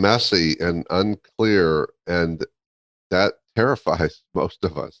willing to be messy and unclear. And that terrifies most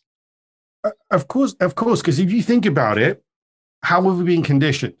of us. Of course, because if you think about it, how have we been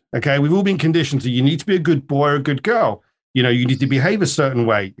conditioned? Okay, we've all been conditioned to you need to be a good boy or a good girl. You know, you need to behave a certain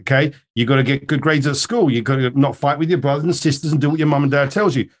way. Okay, you got to get good grades at school. You got to not fight with your brothers and sisters and do what your mom and dad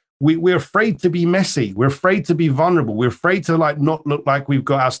tells you. We're afraid to be messy. We're afraid to be vulnerable. We're afraid to not look like we've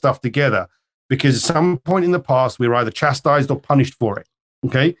got our stuff together because at some point in the past we were either chastised or punished for it.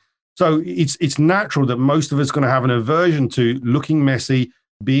 Okay, so it's natural that most of us are going to have an aversion to looking messy,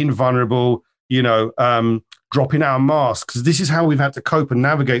 being vulnerable, dropping our masks. This is how we've had to cope and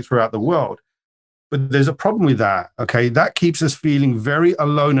navigate throughout the world. But there's a problem with that, okay? That keeps us feeling very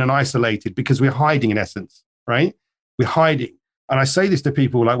alone and isolated because we're hiding in essence, right? We're hiding. And I say this to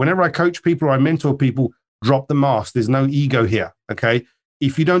people, like whenever I coach people or I mentor people, drop the mask. There's no ego here, okay?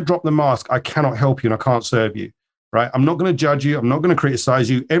 If you don't drop the mask, I cannot help you and I can't serve you, right? I'm not going to judge you. I'm not going to criticize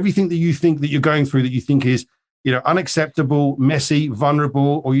you. Everything that you think that you're going through that you think is unacceptable, messy,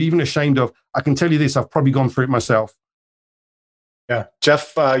 vulnerable, or you're even ashamed of, I can tell you this, I've probably gone through it myself. Yeah.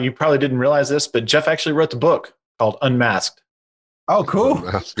 Jeff, you probably didn't realize this, but Jeff actually wrote the book called Unmasked. Oh, cool.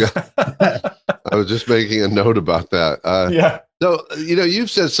 I was just making a note about that. Yeah. So, you've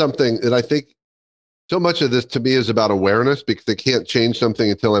said something that I think so much of this to me is about awareness because I can't change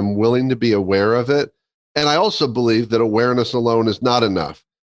something until I'm willing to be aware of it. And I also believe that awareness alone is not enough.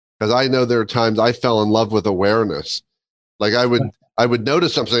 Because I know there are times I fell in love with awareness. Like I would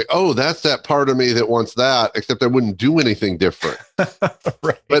notice something, oh, that's that part of me that wants that, except I wouldn't do anything different.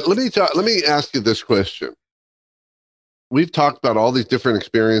 Right. But let me ask you this question. We've talked about all these different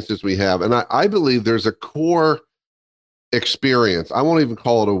experiences we have, and I believe there's a core experience. I won't even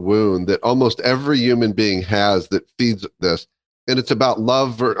call it a wound that almost every human being has that feeds this. And it's about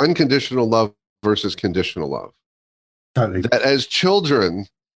love or unconditional love versus conditional love. Totally. That as children,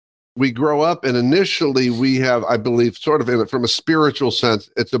 we grow up and initially we have, I believe, sort of from a spiritual sense,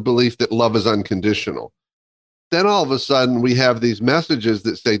 it's a belief that love is unconditional. Then all of a sudden we have these messages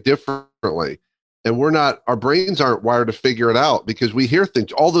that say differently. And our brains aren't wired to figure it out because we hear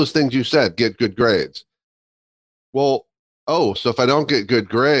things, all those things you said, get good grades. Well, so if I don't get good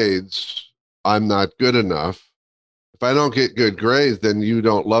grades, I'm not good enough. If I don't get good grades, then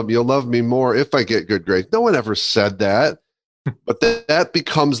you'll love me more if I get good grades. No one ever said that. But that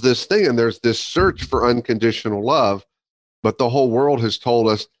becomes this thing, and there's this search for unconditional love. But the whole world has told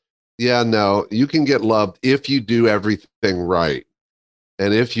us, yeah, no, you can get loved if you do everything right.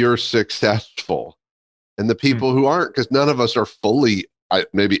 And if you're successful. And the people who aren't, because none of us are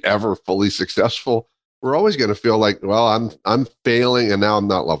maybe ever fully successful, we're always going to feel like, well, I'm failing and now I'm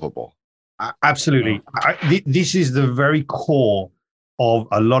not lovable. Absolutely. This is the very core of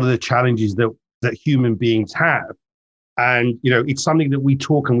a lot of the challenges that human beings have. And, it's something that we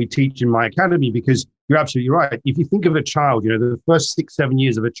talk and we teach in my academy because you're absolutely right. If you think of a child, the first 6-7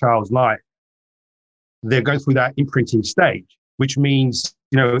 years of a child's life, they're going through that imprinting stage, which means,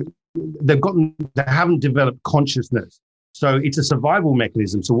 they haven't developed consciousness. So it's a survival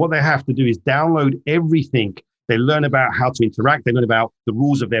mechanism. So what they have to do is download everything. They learn about how to interact. They learn about the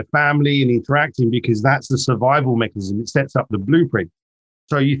rules of their family and interacting because that's the survival mechanism. It sets up the blueprint.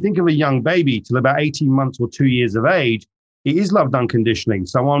 So you think of a young baby till about 18 months or 2 years of age, it is loved unconditionally.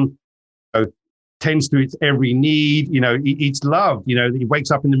 Someone tends to its every need, it's loved, he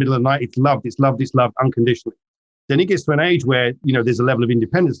wakes up in the middle of the night, it's loved unconditionally. Then it gets to an age where, there's a level of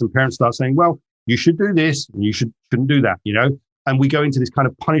independence and parents start saying, well, you should do this and you shouldn't do that, and we go into this kind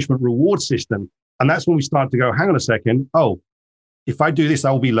of punishment reward system. And that's when we start to go, hang on a second. Oh, if I do this,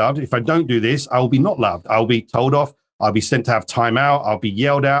 I will be loved. If I don't do this, I will be not loved. I'll be told off. I'll be sent to have time out. I'll be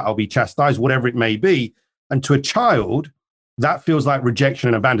yelled at. I'll be chastised, whatever it may be. And to a child, that feels like rejection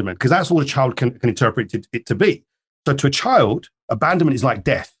and abandonment because that's all a child can interpret it to be. So to a child, abandonment is like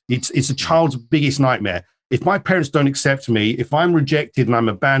death. It's a child's biggest nightmare. If my parents don't accept me, if I'm rejected and I'm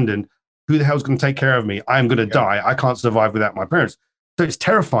abandoned, who the hell's going to take care of me? I'm going to die. I can't survive without my parents. So it's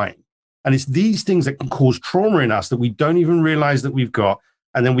terrifying. And it's these things that can cause trauma in us that we don't even realize that we've got.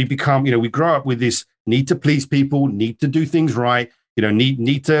 And then we become, we grow up with this need to please people, need to do things right,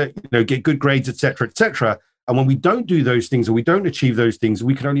 need to, get good grades, et cetera, et cetera. And when we don't do those things or we don't achieve those things,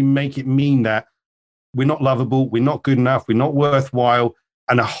 we can only make it mean that we're not lovable, we're not good enough, we're not worthwhile,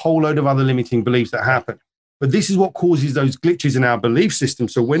 and a whole load of other limiting beliefs that happen. But this is what causes those glitches in our belief system.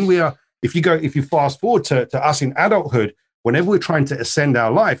 So when if you fast forward to us in adulthood, whenever we're trying to ascend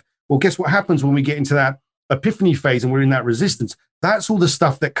our life, Well, guess what happens when we get into that epiphany phase and we're in that resistance? That's all the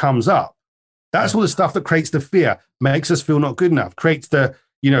stuff that comes up. That's all the stuff that creates the fear, makes us feel not good enough, creates the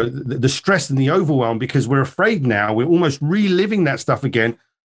stress and the overwhelm because we're afraid now. We're almost reliving that stuff again.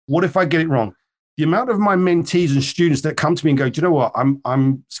 What if I get it wrong? The amount of my mentees and students that come to me and go, do you know what?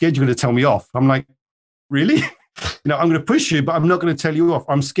 I'm scared you're going to tell me off. I'm like, really? I'm going to push you, but I'm not going to tell you off.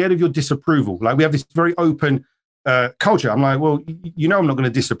 I'm scared of your disapproval. Like, we have this very open culture. I'm like, well, I'm not going to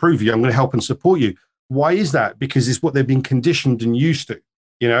disapprove of you. I'm going to help and support you. Why is that? Because it's what they've been conditioned and used to,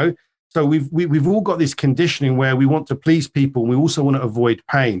 So we've all got this conditioning where we want to please people and we also want to avoid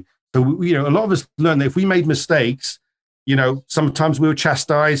pain. So, a lot of us learn that if we made mistakes, sometimes we were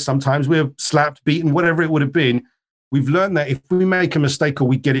chastised, sometimes we were slapped, beaten, whatever it would have been. We've learned that if we make a mistake or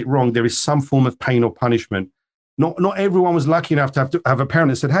we get it wrong, there is some form of pain or punishment. Not everyone was lucky enough to have a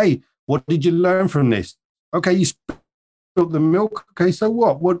parent that said, hey, what did you learn from this? Okay, you spilled the milk. Okay, so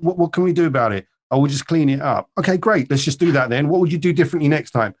what? What can we do about it? Oh, we'll just clean it up. Okay, great. Let's just do that then. What would you do differently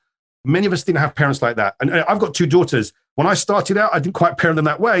next time? Many of us didn't have parents like that. And I've got 2 daughters. When I started out, I didn't quite parent them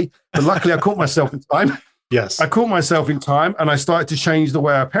that way, but luckily I caught myself in time. Yes. I caught myself in time and I started to change the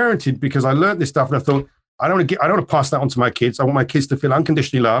way I parented because I learned this stuff and I thought, I don't want to pass that on to my kids. I want my kids to feel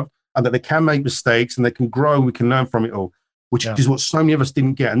unconditionally loved and that they can make mistakes and they can grow and we can learn from it all, which is what so many of us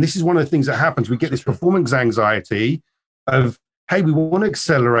didn't get. And this is one of the things that happens. We get this performance anxiety of, hey, we want to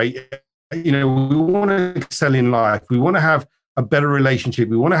accelerate, we want to excel in life. We want to have a better relationship.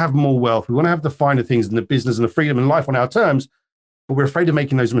 We want to have more wealth. We want to have the finer things in the business and the freedom and life on our terms, but we're afraid of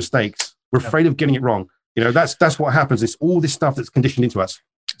making those mistakes. We're afraid of getting it wrong. That's what happens. It's all this stuff that's conditioned into us.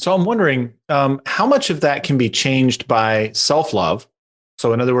 So I'm wondering how much of that can be changed by self-love.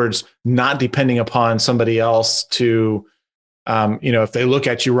 So in other words, not depending upon somebody else to, if they look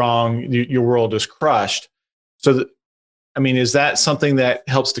at you wrong, your world is crushed. So, is that something that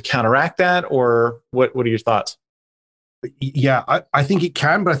helps to counteract that, or what are your thoughts? Yeah, I think it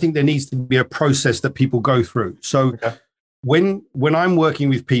can, but I think there needs to be a process that people go through. So when I'm working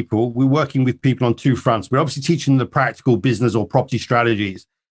with people, we're working with people on 2 fronts. We're obviously teaching the practical business or property strategies,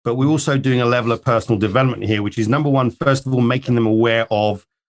 but we're also doing a level of personal development here, which is number one, first of all, making them aware of,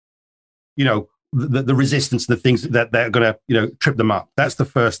 the resistance, the things that they're going to, trip them up. That's the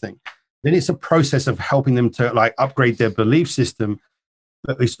first thing. Then it's a process of helping them to upgrade their belief system.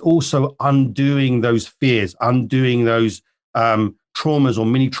 But it's also undoing those fears, undoing those traumas or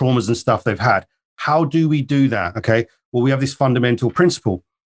mini traumas and stuff they've had. How do we do that? Okay. Well, we have this fundamental principle.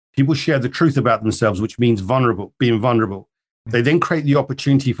 People share the truth about themselves, which means being vulnerable. They then create the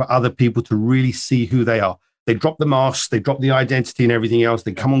opportunity for other people to really see who they are. They drop the masks, they drop the identity and everything else.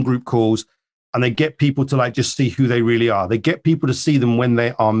 They come on group calls and they get people to just see who they really are. They get people to see them when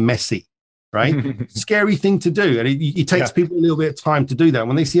they are messy. Right? Scary thing to do. And it takes people a little bit of time to do that.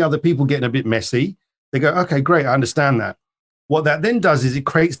 When they see other people getting a bit messy, they go, okay, great, I understand that. What that then does is it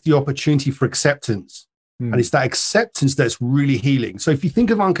creates the opportunity for acceptance. And it's that acceptance that's really healing. So if you think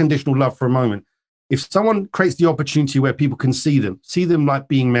of unconditional love for a moment, if someone creates the opportunity where people can see them like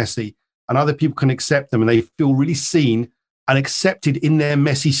being messy, and other people can accept them and they feel really seen and accepted in their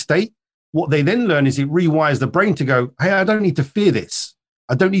messy state, what they then learn is it rewires the brain to go, hey, I don't need to fear this.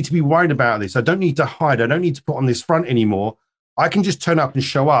 I don't need to be worried about this. I don't need to hide. I don't need to put on this front anymore. I can just turn up and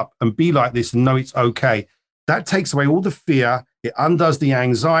show up and be like this and know it's okay. That takes away all the fear. It undoes the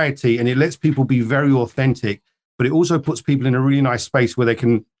anxiety and it lets people be very authentic. But it also puts people in a really nice space where they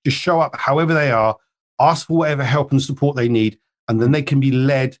can just show up however they are, ask for whatever help and support they need, and then they can be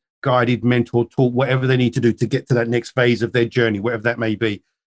led, guided, mentored, taught, whatever they need to do to get to that next phase of their journey, whatever that may be.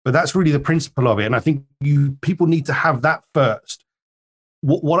 But that's really the principle of it. And I think people need to have that first.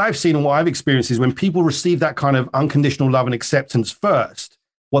 What I've seen and what I've experienced is when people receive that kind of unconditional love and acceptance first,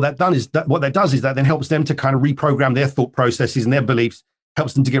 what that does is that then helps them to kind of reprogram their thought processes and their beliefs,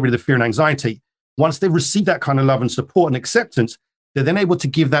 helps them to get rid of the fear and anxiety. Once they've received that kind of love and support and acceptance, they're then able to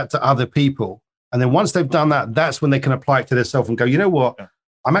give that to other people. And then once they've done that, that's when they can apply it to themselves and go, you know what?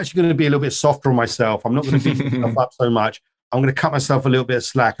 I'm actually going to be a little bit softer on myself. I'm not going to beat myself up so much. I'm going to cut myself a little bit of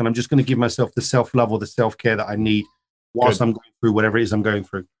slack and I'm just going to give myself the self-love or the self-care that I need whilst I'm going through whatever it is I'm going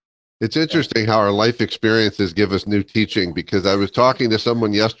through. It's interesting how our life experiences give us new teaching, because I was talking to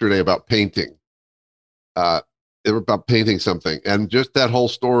someone yesterday about painting. They were about painting something. And just that whole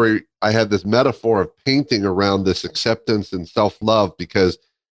story, I had this metaphor of painting around this acceptance and self-love, because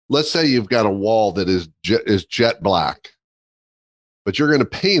let's say you've got a wall that is jet black, but you're going to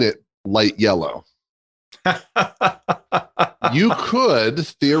paint it light yellow. You could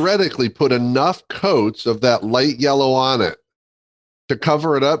theoretically put enough coats of that light yellow on it to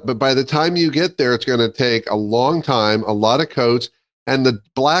cover it up, but by the time you get there, it's going to take a long time, a lot of coats, And the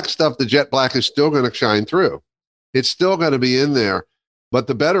black stuff, the jet black, is still going to shine through. It's still going to be in there. But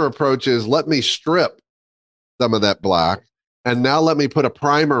the better approach is let me strip some of that black, and now let me put a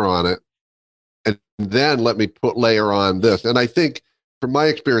primer on it, and then let me layer on this. And I think from my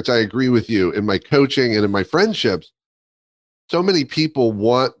experience, I agree with you in my coaching and in my friendships. So many people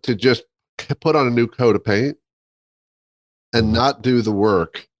want to just put on a new coat of paint and not do the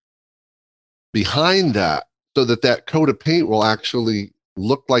work behind that, so that that coat of paint will actually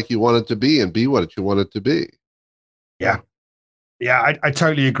look like you want it to be and be what you want it to be. Yeah. Yeah, I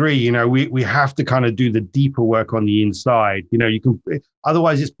totally agree. You know, we have to kind of do the deeper work on the inside. You know,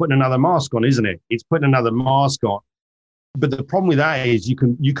 otherwise it's putting another mask on, isn't it? It's putting another mask on. But the problem with that is you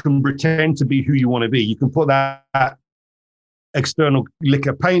can pretend to be who you want to be. You can put that external lick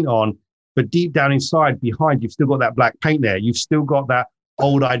of paint on, but deep down inside, behind, you've still got that black paint there. You've still got that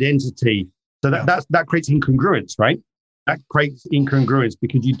old identity. So that creates incongruence, right? That creates incongruence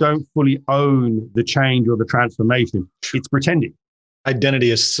because you don't fully own the change or the transformation. It's pretending. Identity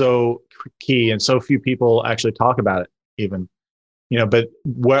is so key, and so few people actually talk about it even, but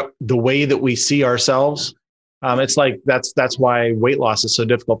the way that we see ourselves, it's like that's why weight loss is so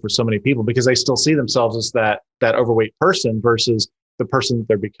difficult for so many people, because they still see themselves as that overweight person versus the person that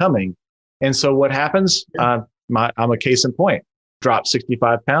they're becoming. And so what happens, I'm a case in point, dropped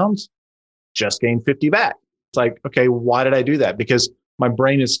 65 pounds, just gained 50 back. It's like, okay, why did I do that? Because my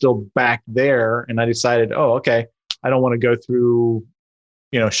brain is still back there, and I decided, oh, okay, I don't want to go through,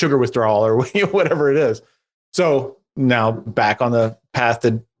 sugar withdrawal or whatever it is. So now back on the path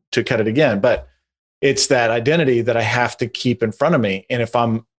to cut it again. But it's that identity that I have to keep in front of me. And if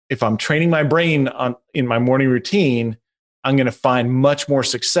I'm training my brain in my morning routine, I'm going to find much more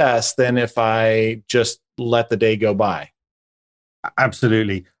success than if I just let the day go by.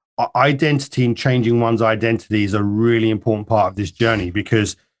 Absolutely. Identity and changing one's identity is a really important part of this journey,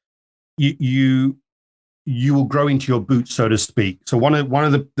 because you will grow into your boots, so to speak. So one of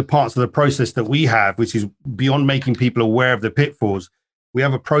the parts of the process that we have, which is beyond making people aware of the pitfalls, we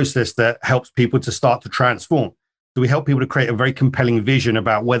have a process that helps people to start to transform. So we help people to create a very compelling vision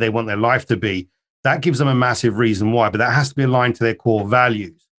about where they want their life to be. That gives them a massive reason why, but that has to be aligned to their core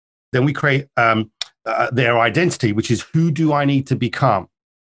values. Then we create their identity, which is, who do I need to become?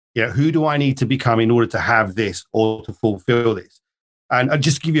 Who do I need to become in order to have this or to fulfill this? And I'll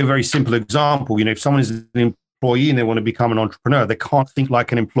just give you a very simple example. If someone is an employee and they want to become an entrepreneur, they can't think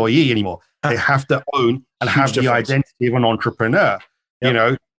like an employee anymore. They have to own and have the identity of an entrepreneur.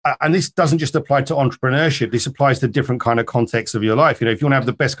 Yep. And this doesn't just apply to entrepreneurship. This applies to different kind of contexts of your life. If you want to have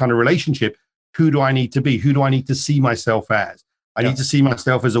the best kind of relationship, who do I need to be? Who do I need to see myself as? I need to see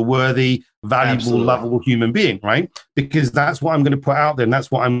myself as a worthy, valuable, lovable human being, right? Because that's what I'm going to put out there, and that's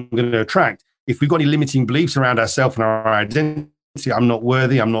what I'm going to attract. If we've got any limiting beliefs around ourselves and our identity, I'm not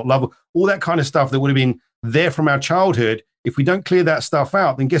worthy, I'm not lovable, all that kind of stuff that would have been there from our childhood, if we don't clear that stuff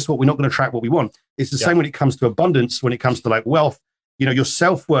out, then guess what? We're not going to attract what we want. It's the same when it comes to abundance, when it comes to like wealth. Your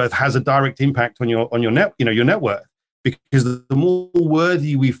self-worth has a direct impact on your net worth, because the more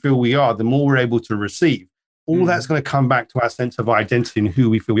worthy we feel we are, the more we're able to receive. All that's going to come back to our sense of identity and who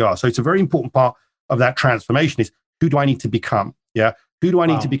we feel we are. So it's a very important part of that transformation is, who do I need to become? Yeah. Who do I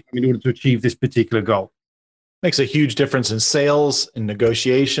need to become in order to achieve this particular goal? Makes a huge difference in sales and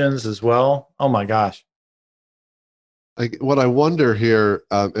negotiations as well. Oh my gosh. What I wonder here,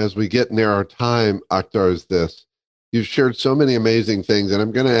 as we get near our time, Akhtar, is this. You've shared so many amazing things, and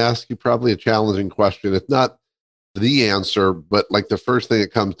I'm going to ask you probably a challenging question. It's not the answer, but like the first thing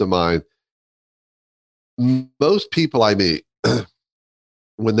that comes to mind. Most people I meet,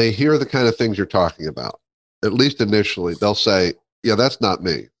 when they hear the kind of things you're talking about, at least initially, they'll say, yeah, that's not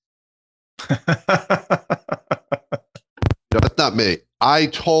me. That's not me. I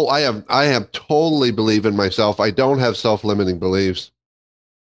have totally believe in myself. I don't have self-limiting beliefs.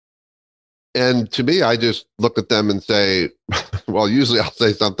 And to me, I just look at them and say, well, usually I'll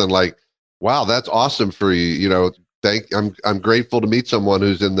say something like, wow, that's awesome for you. I'm grateful to meet someone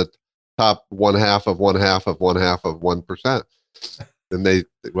who's in the top 1/2 of 1/2 of 1/2 of 1%. And they,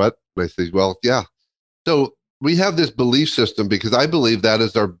 what? And I say, well, yeah. So we have this belief system, because I believe that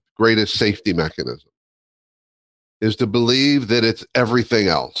is our greatest safety mechanism, is to believe that it's everything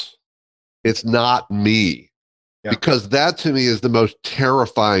else. It's not me. Yeah. Because that to me is the most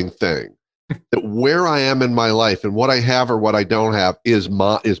terrifying thing. That where I am in my life and what I have or what I don't have is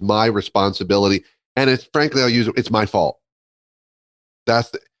my responsibility. And it's, frankly, it's my fault.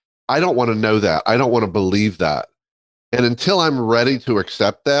 I don't want to know that. I don't want to believe that. And until I'm ready to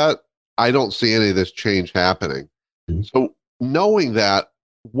accept that, I don't see any of this change happening. Mm-hmm. So knowing that,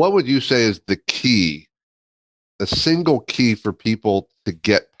 what would you say is the key a single key for people to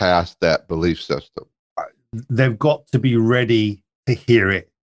get past that belief system? They've got to be ready to hear it.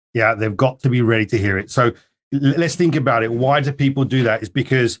 Yeah, they've got to be ready to hear it. So let's think about it. Why do people do that? It's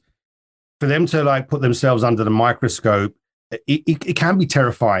because for them to like put themselves under the microscope, it can be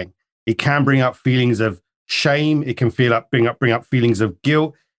terrifying. It can bring up feelings of shame. It can bring up feelings of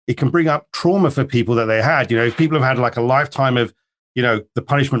guilt. It can bring up trauma for people that they had. You know, if people have had like a lifetime of, you know, the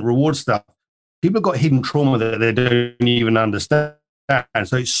punishment reward stuff, people have got hidden trauma that they don't even understand. And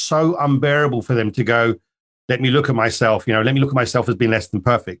so it's so unbearable for them to go, let me look at myself, you know, let me look at myself as being less than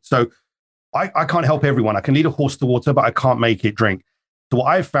perfect. So I can't help everyone. I can lead a horse to water, but I can't make it drink. So what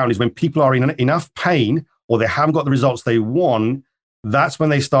I've found is when people are in enough pain or they haven't got the results they want, that's when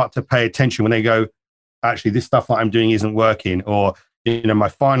they start to pay attention, when they go, actually, this stuff that I'm doing isn't working, or, you know, my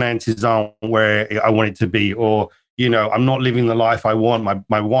finances aren't where I want it to be, or, you know, I'm not living the life I want.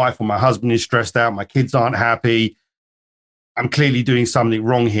 My wife or my husband is stressed out. My kids aren't happy. I'm clearly doing something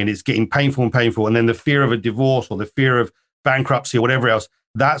wrong here, and it's getting painful and painful. And then the fear of a divorce or the fear of bankruptcy or whatever else,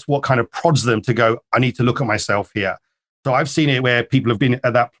 that's what kind of prods them to go, I need to look at myself here. So I've seen it where people have been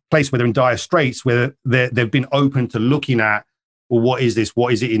at that place where they're in dire straits, where they've been open to looking at, well, what is this?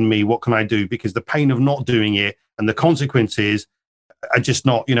 What is it in me? What can I do? Because the pain of not doing it and the consequences are just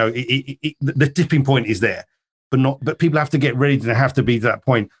not, you know, the tipping point is there, but people have to get ready to have to be to that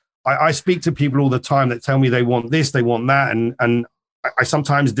point. I speak to people all the time that tell me they want this, they want that. And I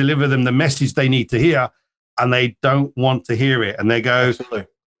sometimes deliver them the message they need to hear, and they don't want to hear it. And they go, Absolutely.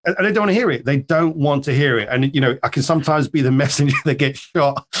 And they don't want to hear it. They don't want to hear it. And, you know, I can sometimes be the messenger that gets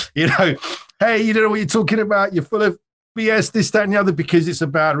shot, you know, hey, you don't know what you're talking about. You're full of BS, this, that, and the other, because it's a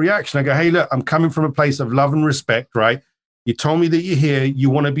bad reaction. I go, hey, look, I'm coming from a place of love and respect, right? You told me that you're here.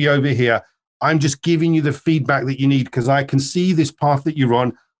 You want to be over here. I'm just giving you the feedback that you need because I can see this path that you're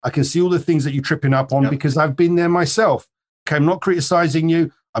on. I can see all the things that you're tripping up on because I've been there myself. Okay, I'm not criticizing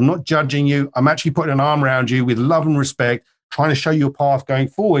you. I'm not judging you. I'm actually putting an arm around you with love and respect, trying to show you a path going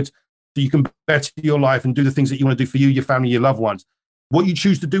forward so you can better your life and do the things that you want to do for you, your family, your loved ones. What you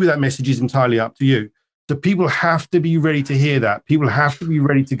choose to do with that message is entirely up to you. So people have to be ready to hear that. People have to be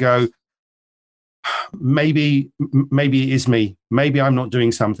ready to go, maybe it is me. Maybe I'm not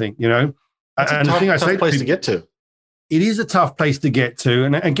doing something, you know? That's and a tough, the thing I say place to to get to. It is a tough place to get to.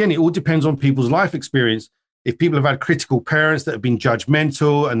 And again, it all depends on people's life experience. If people have had critical parents that have been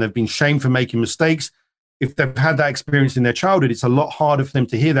judgmental and they've been shamed for making mistakes, if they've had that experience in their childhood, it's a lot harder for them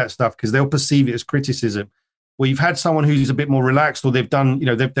to hear that stuff because they'll perceive it as criticism. Where you've had someone who's a bit more relaxed, or they've done, you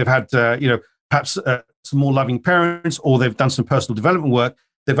know, they've had, you know, perhaps some more loving parents, or they've done some personal development work,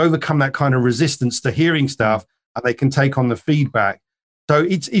 they've overcome that kind of resistance to hearing stuff, and they can take on the feedback. So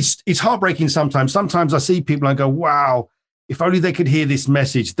it's heartbreaking sometimes. Sometimes I see people and I go, wow, if only they could hear this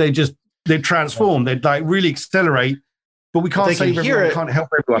message. They're transformed. They'd like really accelerate, but we can't save everyone. We can't help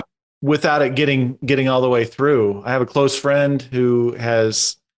everyone. Without it getting all the way through. I have a close friend who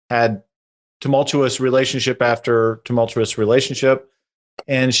has had tumultuous relationship after tumultuous relationship,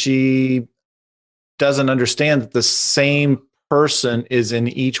 and she doesn't understand that the same person is in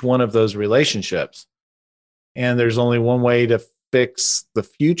each one of those relationships. And there's only one way to fix the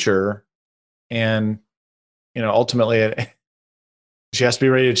future. And, you know, ultimately she has to be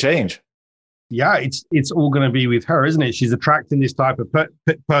ready to change. Yeah, it's all going to be with her, isn't it? She's attracting this type of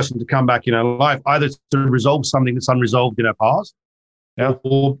person to come back in her life, either to resolve something that's unresolved in her past,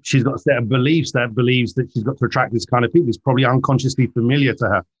 or she's got a set of beliefs that believes that she's got to attract this kind of people. It's probably unconsciously familiar to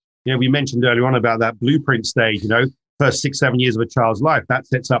her. You know, we mentioned earlier on about that blueprint stage, you know, first 6-7 years of a child's life, that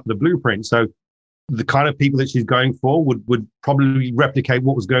sets up the blueprint. So the kind of people that she's going for would probably replicate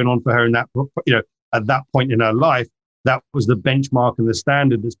what was going on for her in that, you know, at that point in her life. That was the benchmark and the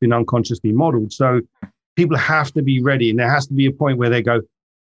standard that's been unconsciously modeled. So people have to be ready. And there has to be a point where they go,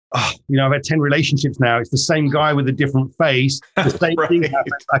 oh, you know, I've had 10 relationships now. It's the same guy with a different face. The same Right. thing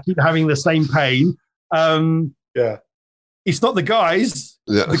happens. I keep having the same pain. Yeah. It's not the guys.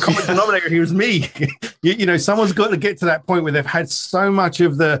 Yeah. The common denominator here is me. You know, someone's got to get to that point where they've had so much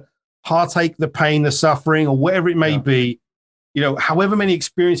of the heartache, the pain, the suffering, or whatever it may be. You know, however many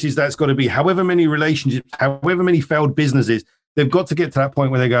experiences that's got to be, however many relationships, however many failed businesses, they've got to get to that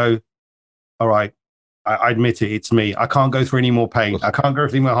point where they go, all right, I admit it, it's me. I can't go through any more pain. I can't go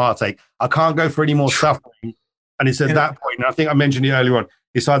through any more heartache. I can't go through any more suffering. And it's at that point, and I think I mentioned it earlier on,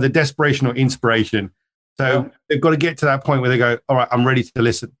 it's either desperation or inspiration. So they've got to get to that point where they go, all right, I'm ready to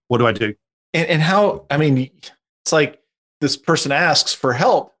listen. What do I do? And how, I mean, it's like this person asks for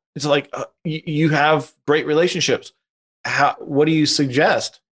help. It's like, you have great relationships. What do you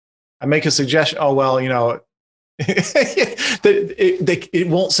suggest? I make a suggestion. Oh, well, you know, it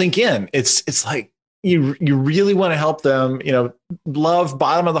won't sink in. It's like, you really want to help them, love,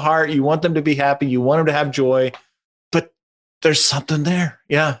 bottom of the heart. You want them to be happy. You want them to have joy, but there's something there.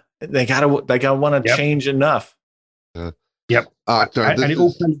 Yeah. They gotta want to change enough. Yep.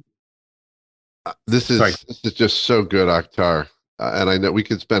 This is just so good, Akhtar. And I know we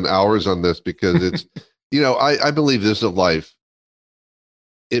could spend hours on this because it's, I believe this is life.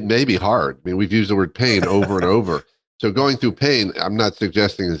 It may be hard. I mean, we've used the word pain over and over. So going through pain, I'm not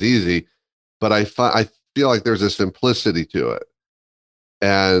suggesting is easy, but I feel like there's a simplicity to it.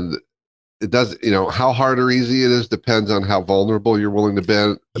 And it does, how hard or easy it is depends on how vulnerable you're willing to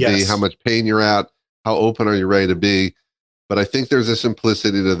be, how much pain you're at, how open are you ready to be. But I think there's a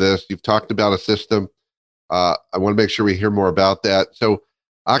simplicity to this. You've talked about a system. I want to make sure we hear more about that. So,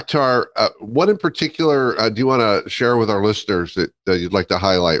 Akhtar, what in particular do you want to share with our listeners that you'd like to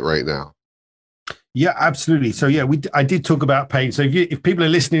highlight right now? Yeah, absolutely. So yeah, I did talk about pain. So if people are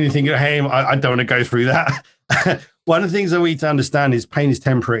listening and thinking, hey, I don't want to go through that. One of the things that we need to understand is pain is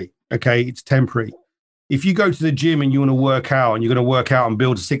temporary. Okay, it's temporary. If you go to the gym and you want to work out and you're going to work out and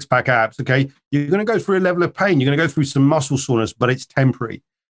build a six-pack abs, okay, you're going to go through a level of pain. You're going to go through some muscle soreness, but it's temporary.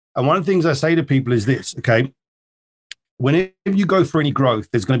 And one of the things I say to people is this, okay, whenever you go through any growth,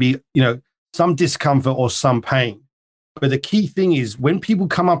 there's going to be, some discomfort or some pain. But the key thing is when people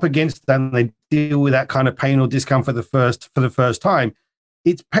come up against that and they deal with that kind of pain or discomfort for the first time,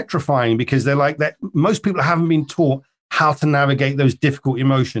 it's petrifying because they're like that. Most people haven't been taught how to navigate those difficult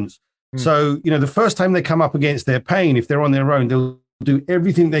emotions. So, the first time they come up against their pain, if they're on their own, they'll do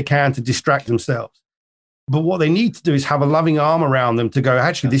everything they can to distract themselves. But what they need to do is have a loving arm around them to go,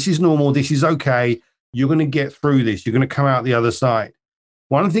 actually, this is normal. This is okay. You're going to get through this. You're going to come out the other side.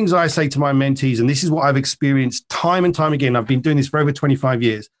 One of the things I say to my mentees, and this is what I've experienced time and time again, I've been doing this for over 25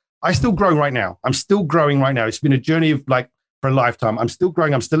 years. I still grow right now. I'm still growing right now. It's been a journey of for a lifetime. I'm still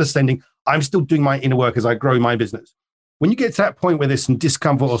growing. I'm still ascending. I'm still doing my inner work as I grow my business. When you get to that point where there's some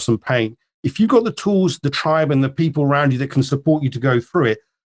discomfort or some pain, if you've got the tools, the tribe, and the people around you that can support you to go through it,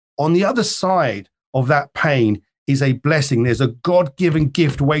 on the other side of that pain is a blessing. There's a God-given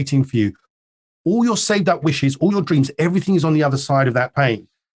gift waiting for you. All your saved up wishes, all your dreams, everything is on the other side of that pain.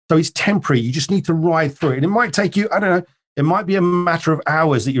 So it's temporary. You just need to ride through it. And it might take you, I don't know, it might be a matter of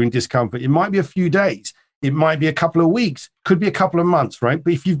hours that you're in discomfort. It might be a few days. It might be a couple of weeks. Could be a couple of months, right?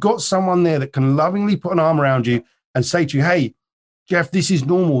 But if you've got someone there that can lovingly put an arm around you and say to you, hey, Jeff, this is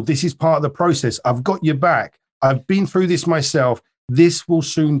normal. This is part of the process. I've got your back. I've been through this myself. This will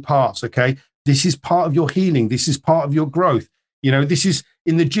soon pass, okay? This is part of your healing. This is part of your growth. This is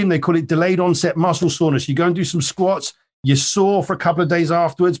in the gym, they call it delayed onset muscle soreness. You go and do some squats, you're sore for a couple of days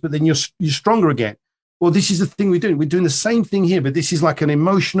afterwards, but then you're stronger again. Well, this is the thing we're doing. We're doing the same thing here, but this is like an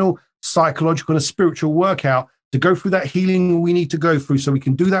emotional, psychological, and a spiritual workout to go through that healing we need to go through so we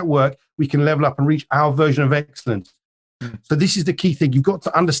can do that work, we can level up and reach our version of excellence. So this is the key thing. You've got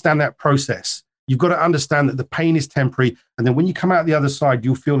to understand that process. You've got to understand that the pain is temporary. And then when you come out the other side,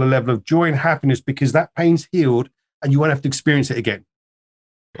 you'll feel a level of joy and happiness because that pain's healed and you won't have to experience it again.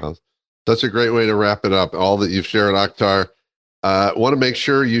 Well, that's a great way to wrap it up. All that you've shared, Akhtar. Want to make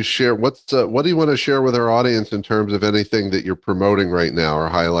sure you share what do you want to share with our audience in terms of anything that you're promoting right now or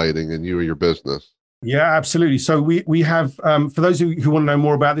highlighting in you or your business? Yeah, absolutely. So we have, for those of you who want to know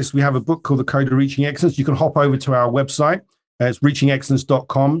more about this, we have a book called The Code of Reaching Excellence. You can hop over to our website. It's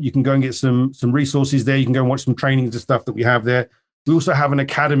reachingexcellence.com. You can go and get some resources there. You can go and watch some trainings and stuff that we have there. We also have an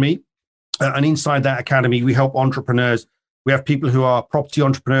academy, and inside that academy, we help entrepreneurs. We have people who are property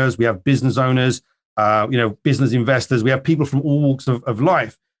entrepreneurs. We have business owners, business investors. We have people from all walks of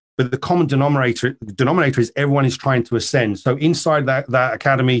life. But the common denominator is everyone is trying to ascend. So inside that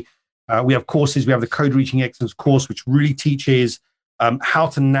academy, we have courses. We have the Code Reaching Excellence course, which really teaches how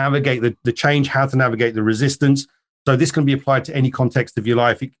to navigate the change, how to navigate the resistance. So this can be applied to any context of your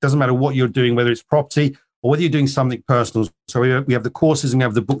life. It doesn't matter what you're doing, whether it's property or whether you're doing something personal. So we have the courses and we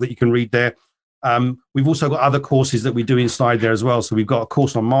have the book that you can read there. We've also got other courses that we do inside there as well. So we've got a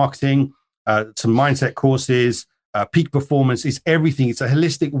course on marketing, some mindset courses, peak performance. It's everything. It's a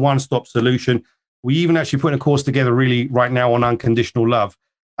holistic one-stop solution. We even actually put a course together really right now on unconditional love.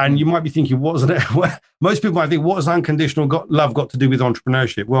 And you might be thinking, most people might think, what has unconditional love got to do with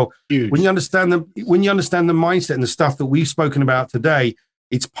entrepreneurship? Well, Huge. when you understand the mindset and the stuff that we've spoken about today,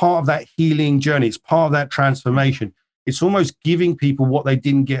 it's part of that healing journey. It's part of that transformation. It's almost giving people what they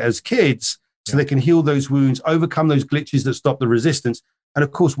didn't get as kids so they can heal those wounds, overcome those glitches that stop the resistance. And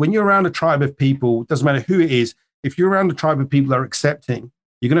of course, when you're around a tribe of people, it doesn't matter who it is, if you're around a tribe of people that are accepting,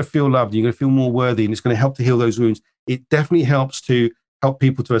 you're going to feel loved, you're going to feel more worthy, and it's going to help to heal those wounds. It definitely helps to help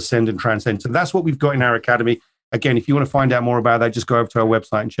people to ascend and transcend. So that's what we've got in our academy. Again, if you want to find out more about that, just go over to our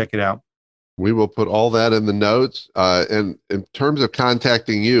website and check it out. We will put all that in the notes. And in terms of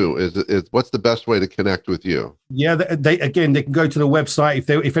contacting you, is what's the best way to connect with you? Yeah, they can go to the website.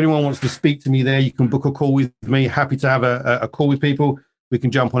 If anyone wants to speak to me there, you can book a call with me. Happy to have a call with people. We can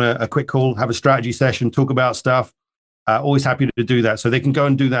jump on a quick call, have a strategy session, talk about stuff. Always happy to do that. So they can go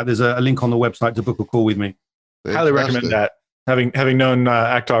and do that. There's a link on the website to book a call with me. Fantastic. Highly recommend that. Having known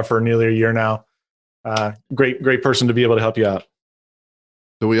Akhtar for nearly a year now, great person to be able to help you out.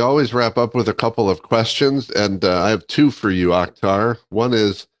 So we always wrap up with a couple of questions, and I have two for you, Akhtar. One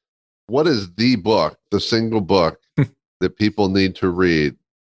is, what is the book, the single book that people need to read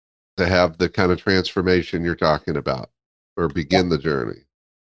to have the kind of transformation you're talking about or begin the journey?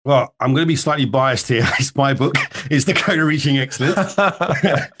 Well, I'm going to be slightly biased here. It's my book. It's The Code of Reaching Excellence.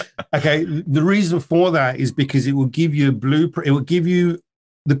 Okay. The reason for that is because it will give you a blueprint. It will give you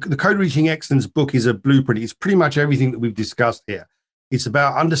the Code of Reaching Excellence book is a blueprint. It's pretty much everything that we've discussed here. It's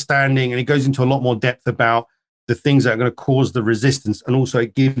about understanding, and it goes into a lot more depth about the things that are going to cause the resistance. And also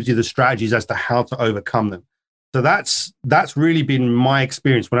it gives you the strategies as to how to overcome them. So that's really been my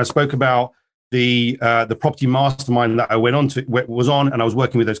experience. When I spoke about the property mastermind that I was on, and I was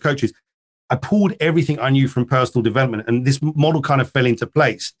working with those coaches, I pulled everything I knew from personal development, and this model kind of fell into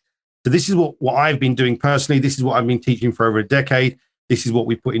place. So this is what I've been doing personally. This is what I've been teaching for over a decade. This is what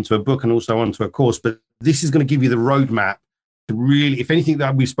we put into a book and also onto a course. But this is going to give you the roadmap to really, if anything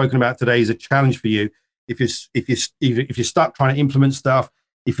that we've spoken about today is a challenge for you, if you're stuck trying to implement stuff,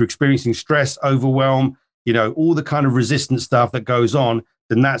 if you're experiencing stress, overwhelm, all the kind of resistant stuff that goes on,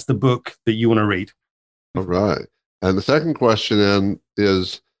 then that's the book that you want to read. All right. And the second question then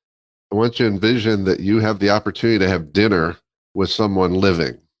is, I want you to envision that you have the opportunity to have dinner with someone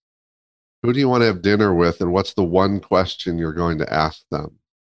living. Who do you want to have dinner with, and what's the one question you're going to ask them?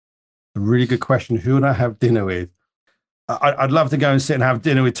 A really good question. Who would I have dinner with? I'd love to go and sit and have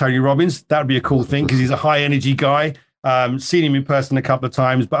dinner with Tony Robbins. That would be a cool thing because he's a high energy guy. Seen him in person a couple of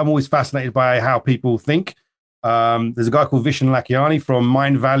times, but I'm always fascinated by how people think. There's a guy called Vishen Lakhiani from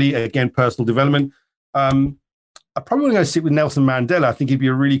Mind Valley, again, personal development. I probably want to go sit with Nelson Mandela. I think he'd be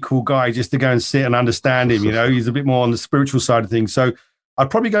a really cool guy just to go and sit and understand him. He's a bit more on the spiritual side of things. So I'd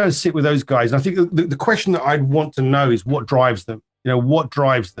probably go and sit with those guys. And I think the question that I'd want to know is what drives them? What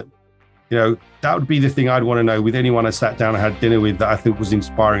drives them? That would be the thing I'd want to know with anyone I sat down and had dinner with that I think was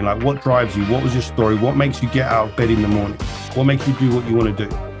inspiring. Like, what drives you? What was your story? What makes you get out of bed in the morning? What makes you do what you want to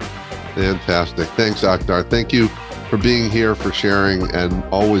do? Fantastic. Thanks, Akhtar. Thank you for being here, for sharing, and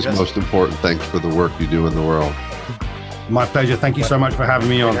always most important, thanks for the work you do in the world. My pleasure. Thank you so much for having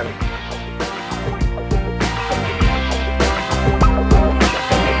me on.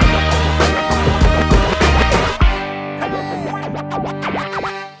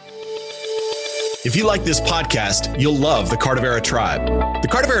 If you like this podcast, you'll love the Cardavera Tribe. The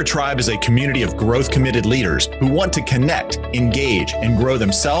Cardavera Tribe is a community of growth-committed leaders who want to connect, engage, and grow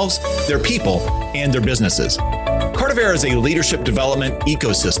themselves, their people, and their businesses. Cardavera is a leadership development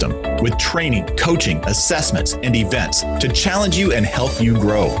ecosystem with training, coaching, assessments, and events to challenge you and help you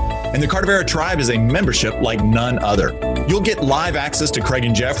grow. And the Cardavera Tribe is a membership like none other. You'll get live access to Craig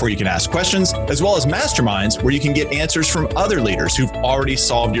and Jeff, where you can ask questions, as well as masterminds where you can get answers from other leaders who've already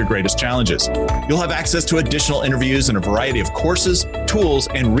solved your greatest challenges. You'll have access to additional interviews and a variety of courses, tools,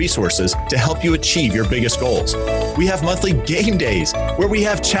 and resources to help you achieve your biggest goals. We have monthly game days where we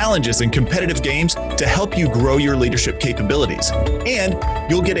have challenges and competitive games to help you grow your leadership capabilities. And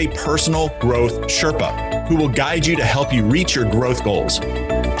you'll get a personal growth Sherpa who will guide you to help you reach your growth goals.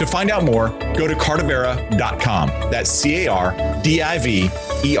 To find out more, go to cardavera.com. That's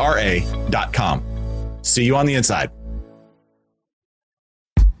CARDIVERA.com. See you on the inside.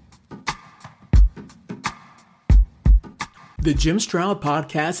 The Jim Stroud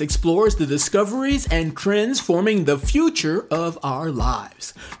Podcast explores the discoveries and trends forming the future of our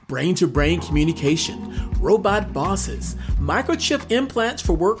lives. Brain-to-brain communication, robot bosses, microchip implants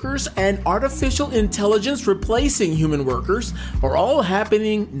for workers, and artificial intelligence replacing human workers are all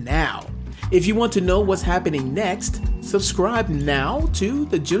happening now. If you want to know what's happening next, subscribe now to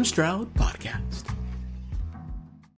the Jim Stroud Podcast.